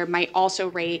extreme weather might also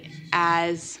rate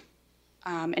as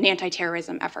an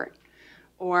anti-terrorism effort.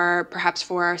 Or perhaps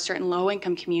for certain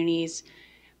low-income communities,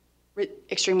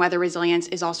 extreme weather resilience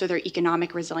is also their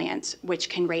economic resilience, which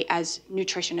can rate as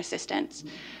nutrition assistance.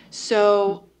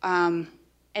 So,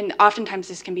 and oftentimes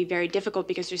this can be very difficult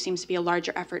because there seems to be a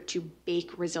larger effort to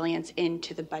bake resilience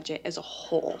into the budget as a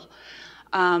whole,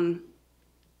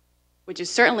 which is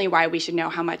certainly why we should know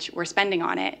how much we're spending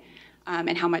on it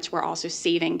and how much we're also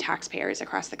saving taxpayers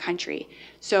across the country.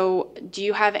 So do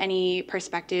you have any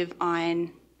perspective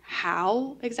on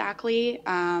how exactly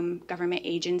government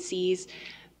agencies,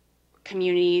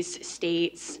 communities,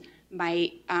 states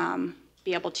might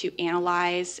be able to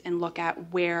analyze and look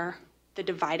at where the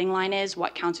dividing line is,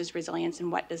 what counts as resilience and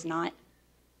what does not?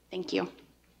 Thank you.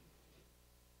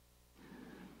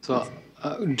 So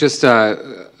just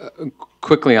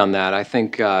quickly on that, I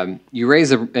think you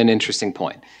raise an interesting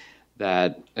point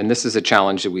that, and this is a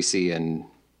challenge that we see in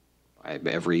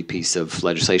every piece of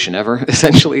legislation ever,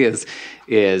 essentially,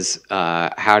 is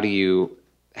how do you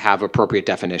have appropriate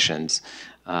definitions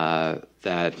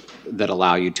that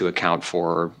allow you to account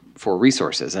for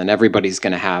resources, and everybody's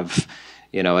going to have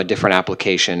a different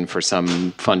application for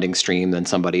some funding stream than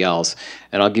somebody else.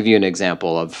 And I'll give you an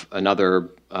example of another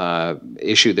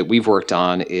issue that we've worked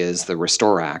on is the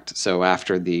Restore Act. So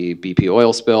after the BP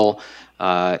oil spill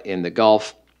in the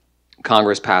Gulf,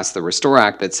 Congress passed the Restore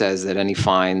Act that says that any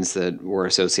fines that were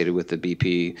associated with the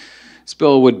BP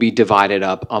spill would be divided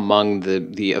up among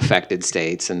the affected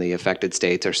states, and the affected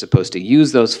states are supposed to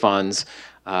use those funds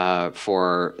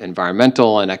for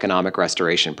environmental and economic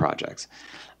restoration projects.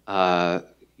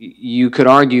 You could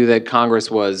argue that Congress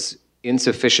was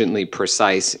insufficiently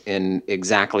precise in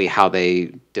exactly how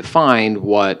they defined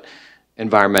what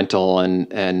environmental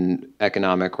and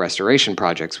economic restoration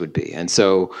projects would be. And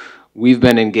so we've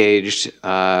been engaged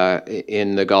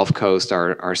in the Gulf Coast.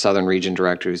 Our Southern Region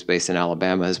Director, who's based in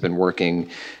Alabama, has been working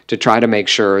to try to make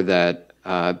sure that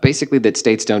basically that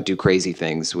states don't do crazy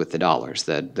things with the dollars.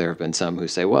 That there have been some who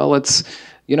say, well, let's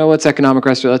economic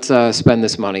restoration, let's spend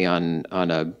this money on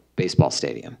a baseball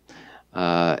stadium.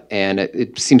 And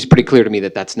it seems pretty clear to me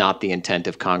that that's not the intent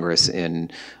of Congress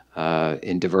in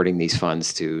diverting these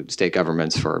funds to state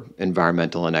governments for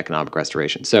environmental and economic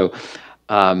restoration. So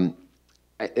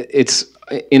it's,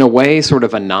 in a way, sort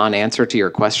of a non-answer to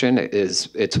your question.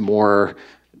 It's more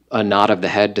a nod of the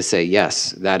head to say,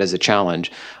 yes, that is a challenge.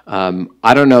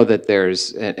 I don't know that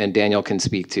there's, and Daniel can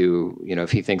speak to,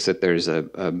 if he thinks that there's a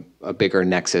bigger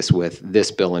nexus with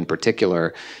this bill in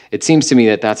particular. It seems to me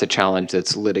that that's a challenge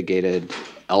that's litigated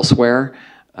elsewhere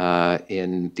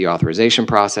in the authorization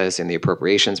process, in the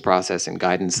appropriations process, and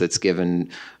guidance that's given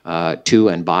to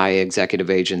and by executive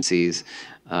agencies.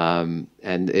 And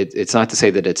it's not to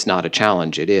say that it's not a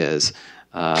challenge, it is.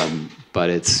 But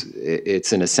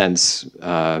it's in a sense,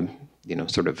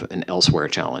 sort of an elsewhere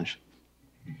challenge.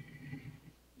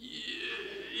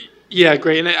 Yeah,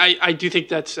 great. And I do think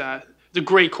that's a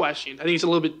great question. I think it's a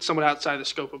little bit somewhat outside the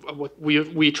scope of what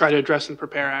we try to address in the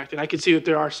Prepare Act. And I can see that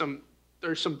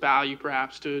there's some value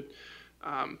perhaps to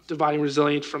dividing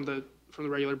resilience from the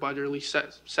regular budget, or at least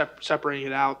separating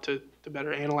it out to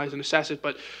better analyze and assess it.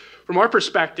 But from our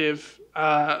perspective,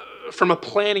 from a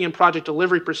planning and project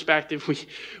delivery perspective,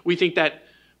 we think that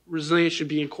resilience should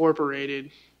be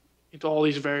incorporated into all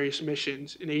these various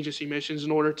missions and agency missions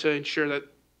in order to ensure that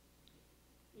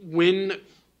when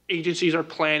agencies are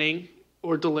planning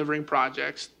or delivering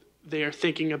projects, they are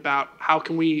thinking about how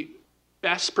can we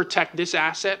best protect this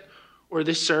asset or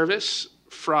this service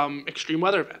from extreme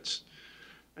weather events.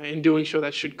 In doing so,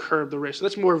 that should curb the risk. So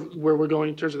that's more where we're going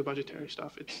in terms of the budgetary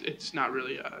stuff. It's not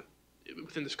really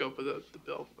within the scope of the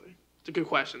bill. But it's a good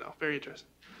question, though. Very interesting.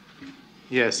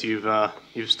 Yes, you've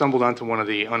stumbled onto one of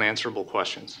the unanswerable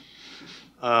questions.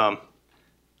 And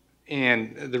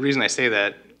the reason I say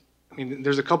that,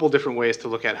 there's a couple different ways to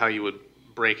look at how you would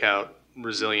break out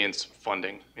resilience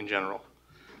funding in general.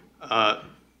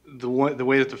 The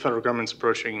way that the federal government's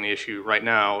approaching the issue right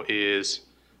now is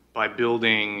by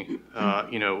building,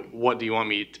 what do you want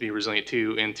me to be resilient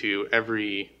to into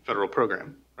every federal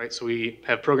program, right? So we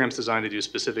have programs designed to do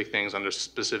specific things under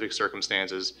specific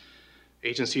circumstances.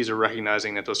 Agencies are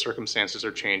recognizing that those circumstances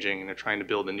are changing, and they're trying to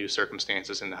build the new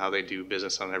circumstances into how they do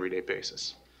business on an everyday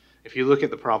basis. If you look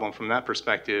at the problem from that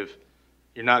perspective,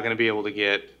 you're not going to be able to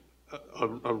get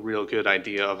a real good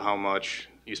idea of how much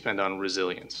you spend on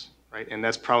resilience, right? And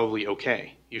that's probably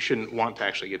okay. You shouldn't want to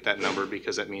actually get that number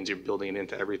because that means you're building it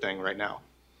into everything right now.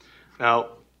 Now,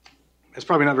 it's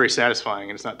probably not very satisfying,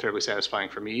 and it's not terribly satisfying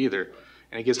for me either.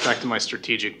 And it gets back to my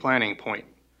strategic planning point.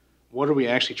 What are we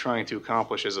actually trying to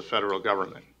accomplish as a federal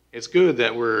government? It's good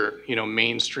that we're,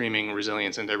 mainstreaming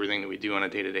resilience into everything that we do on a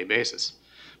day-to-day basis.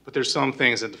 But there's some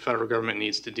things that the federal government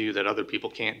needs to do that other people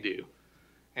can't do.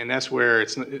 And that's where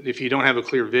if you don't have a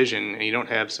clear vision and you don't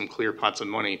have some clear pots of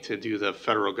money to do the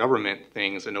federal government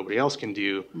things that nobody else can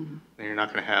do, then you're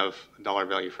not going to have a dollar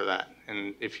value for that.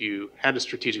 And if you had a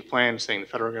strategic plan saying the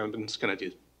federal government's going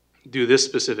to do this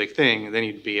specific thing, then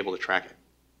you'd be able to track it.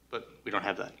 But we don't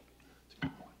have that.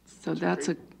 So that's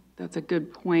a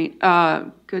good point.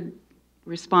 Good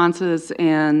responses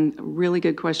and a really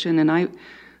good question. And I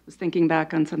was thinking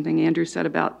back on something Andrew said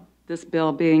about this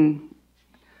bill being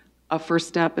a first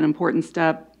step, an important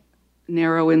step,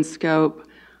 narrow in scope.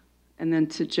 And then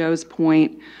to Joe's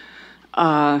point,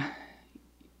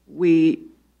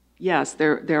 yes,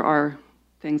 there are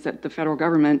things that the federal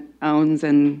government owns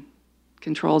and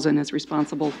controls and is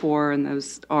responsible for, and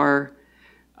those are,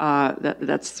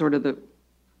 that's sort of the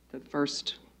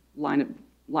first line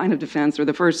of defense, or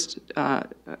the first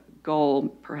goal,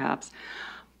 perhaps.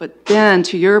 But then,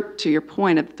 to your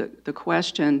point of the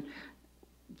question,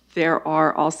 there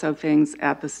are also things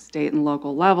at the state and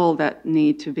local level that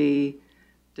need to be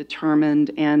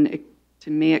determined, and to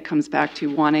me, it comes back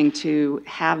to wanting to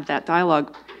have that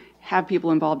dialogue, have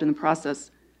people involved in the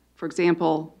process. For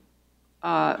example,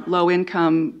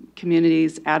 low-income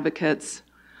communities, advocates,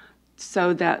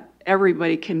 so that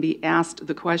everybody can be asked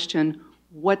the question,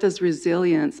 what does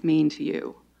resilience mean to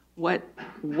you?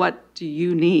 What do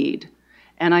you need?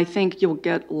 And I think you'll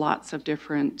get lots of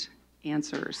different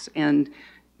answers. And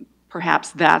perhaps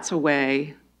that's a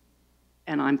way,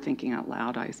 and I'm thinking out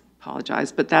loud, I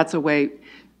apologize, but that's a way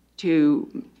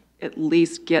to at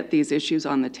least get these issues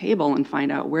on the table and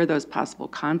find out where those possible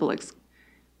conflicts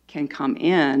can come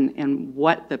in and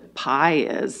what the pie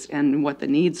is and what the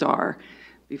needs are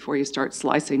before you start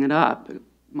slicing it up. It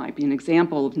might be an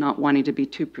example of not wanting to be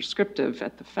too prescriptive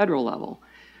at the federal level.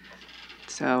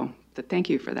 So, thank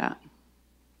you for that.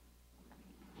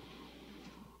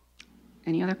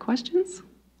 Any other questions?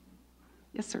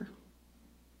 Yes, sir.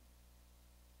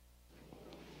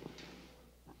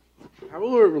 How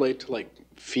will it relate to like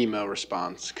FEMA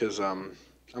response? Because I'm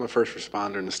a first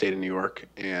responder in the state of New York,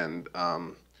 and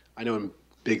I know when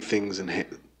big things and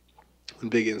when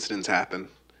big incidents happen,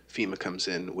 FEMA comes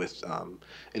in with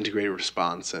integrated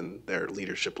response, and their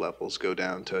leadership levels go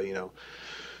down to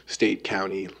state,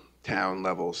 county, town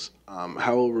levels.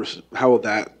 How will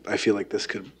that? I feel like this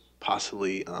could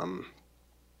possibly,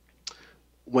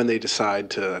 when they decide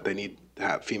they need to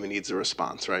have FEMA needs a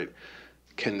response, right?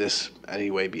 Can this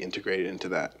anyway be integrated into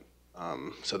that,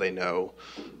 so they know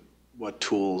what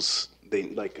tools they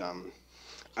like?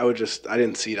 I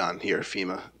didn't see it on here,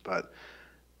 FEMA, but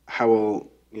how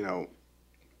will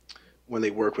when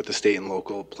they work with the state and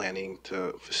local planning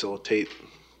to facilitate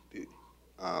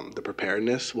the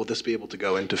preparedness, will this be able to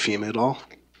go into FEMA at all,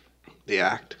 the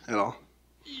act at all?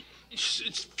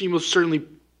 FEMA will certainly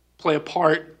play a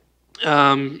part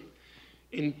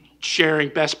in sharing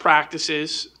best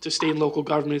practices to state and local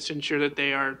governments to ensure that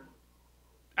they are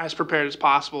as prepared as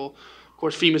possible. Of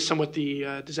course, FEMA is somewhat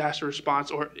the disaster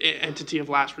response or entity of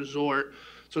last resort,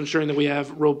 so ensuring that we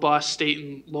have robust state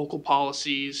and local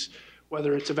policies,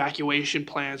 whether it's evacuation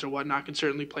plans or whatnot, can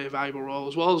certainly play a valuable role,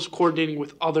 as well as coordinating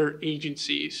with other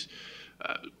agencies.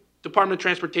 Department of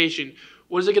Transportation,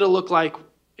 what is it going to look like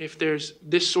if there's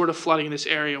this sort of flooding in this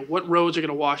area? What roads are going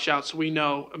to wash out so we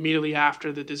know immediately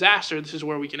after the disaster this is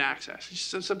where we can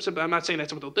access? I'm not saying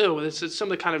that's what they'll do, but it's some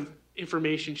of the kind of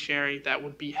information sharing that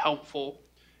would be helpful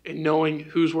in knowing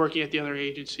who's working at the other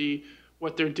agency,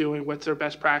 what they're doing, what their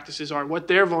best practices are, what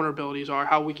their vulnerabilities are,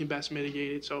 how we can best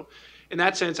mitigate it. So in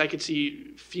that sense, I could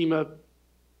see FEMA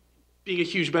being a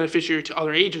huge beneficiary to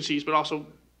other agencies, but also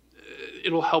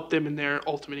it'll help them in their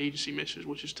ultimate agency missions,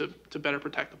 which is to better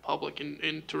protect the public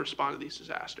and to respond to these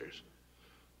disasters.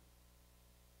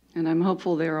 And I'm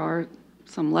hopeful there are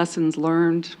some lessons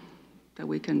learned that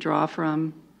we can draw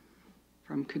from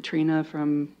Katrina,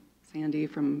 from Sandy,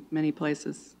 from many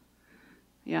places.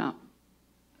 Yeah,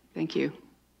 thank you.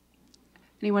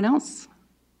 Anyone else?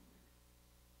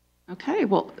 Okay,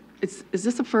 well, is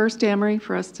this a first, Amory,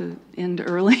 for us to end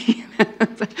early?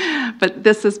 But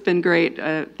this has been great.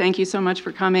 Thank you so much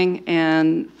for coming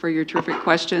and for your terrific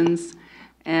questions.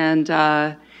 And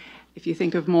if you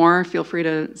think of more, feel free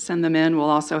to send them in. We'll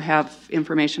also have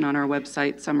information on our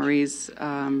website, summaries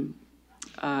of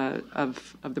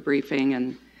the briefing.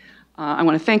 And I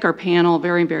want to thank our panel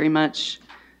very, very much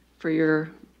for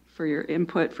your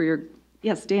input, for your,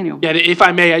 yes, Daniel. Yeah, if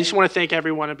I may, I just want to thank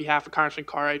everyone on behalf of Congressman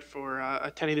Cartwright for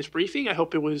attending this briefing. I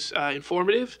hope it was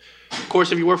informative. Of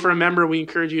course, if you work for a member, we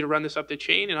encourage you to run this up the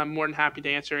chain, and I'm more than happy to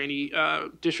answer any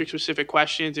district-specific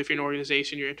questions. If you're an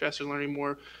organization, you're interested in learning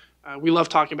more. We love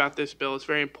talking about this bill. It's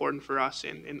very important for us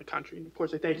in the country. And of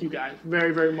course, I thank you guys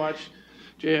very, very much.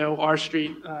 J.O., R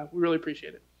Street, we really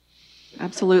appreciate it.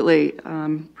 Absolutely.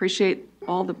 Appreciate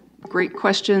all the great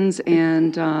questions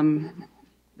and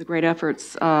the great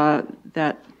efforts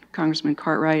that Congressman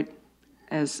Cartwright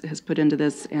has put into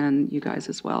this, and you guys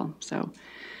as well. So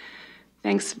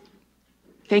thanks.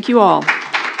 Thank you all.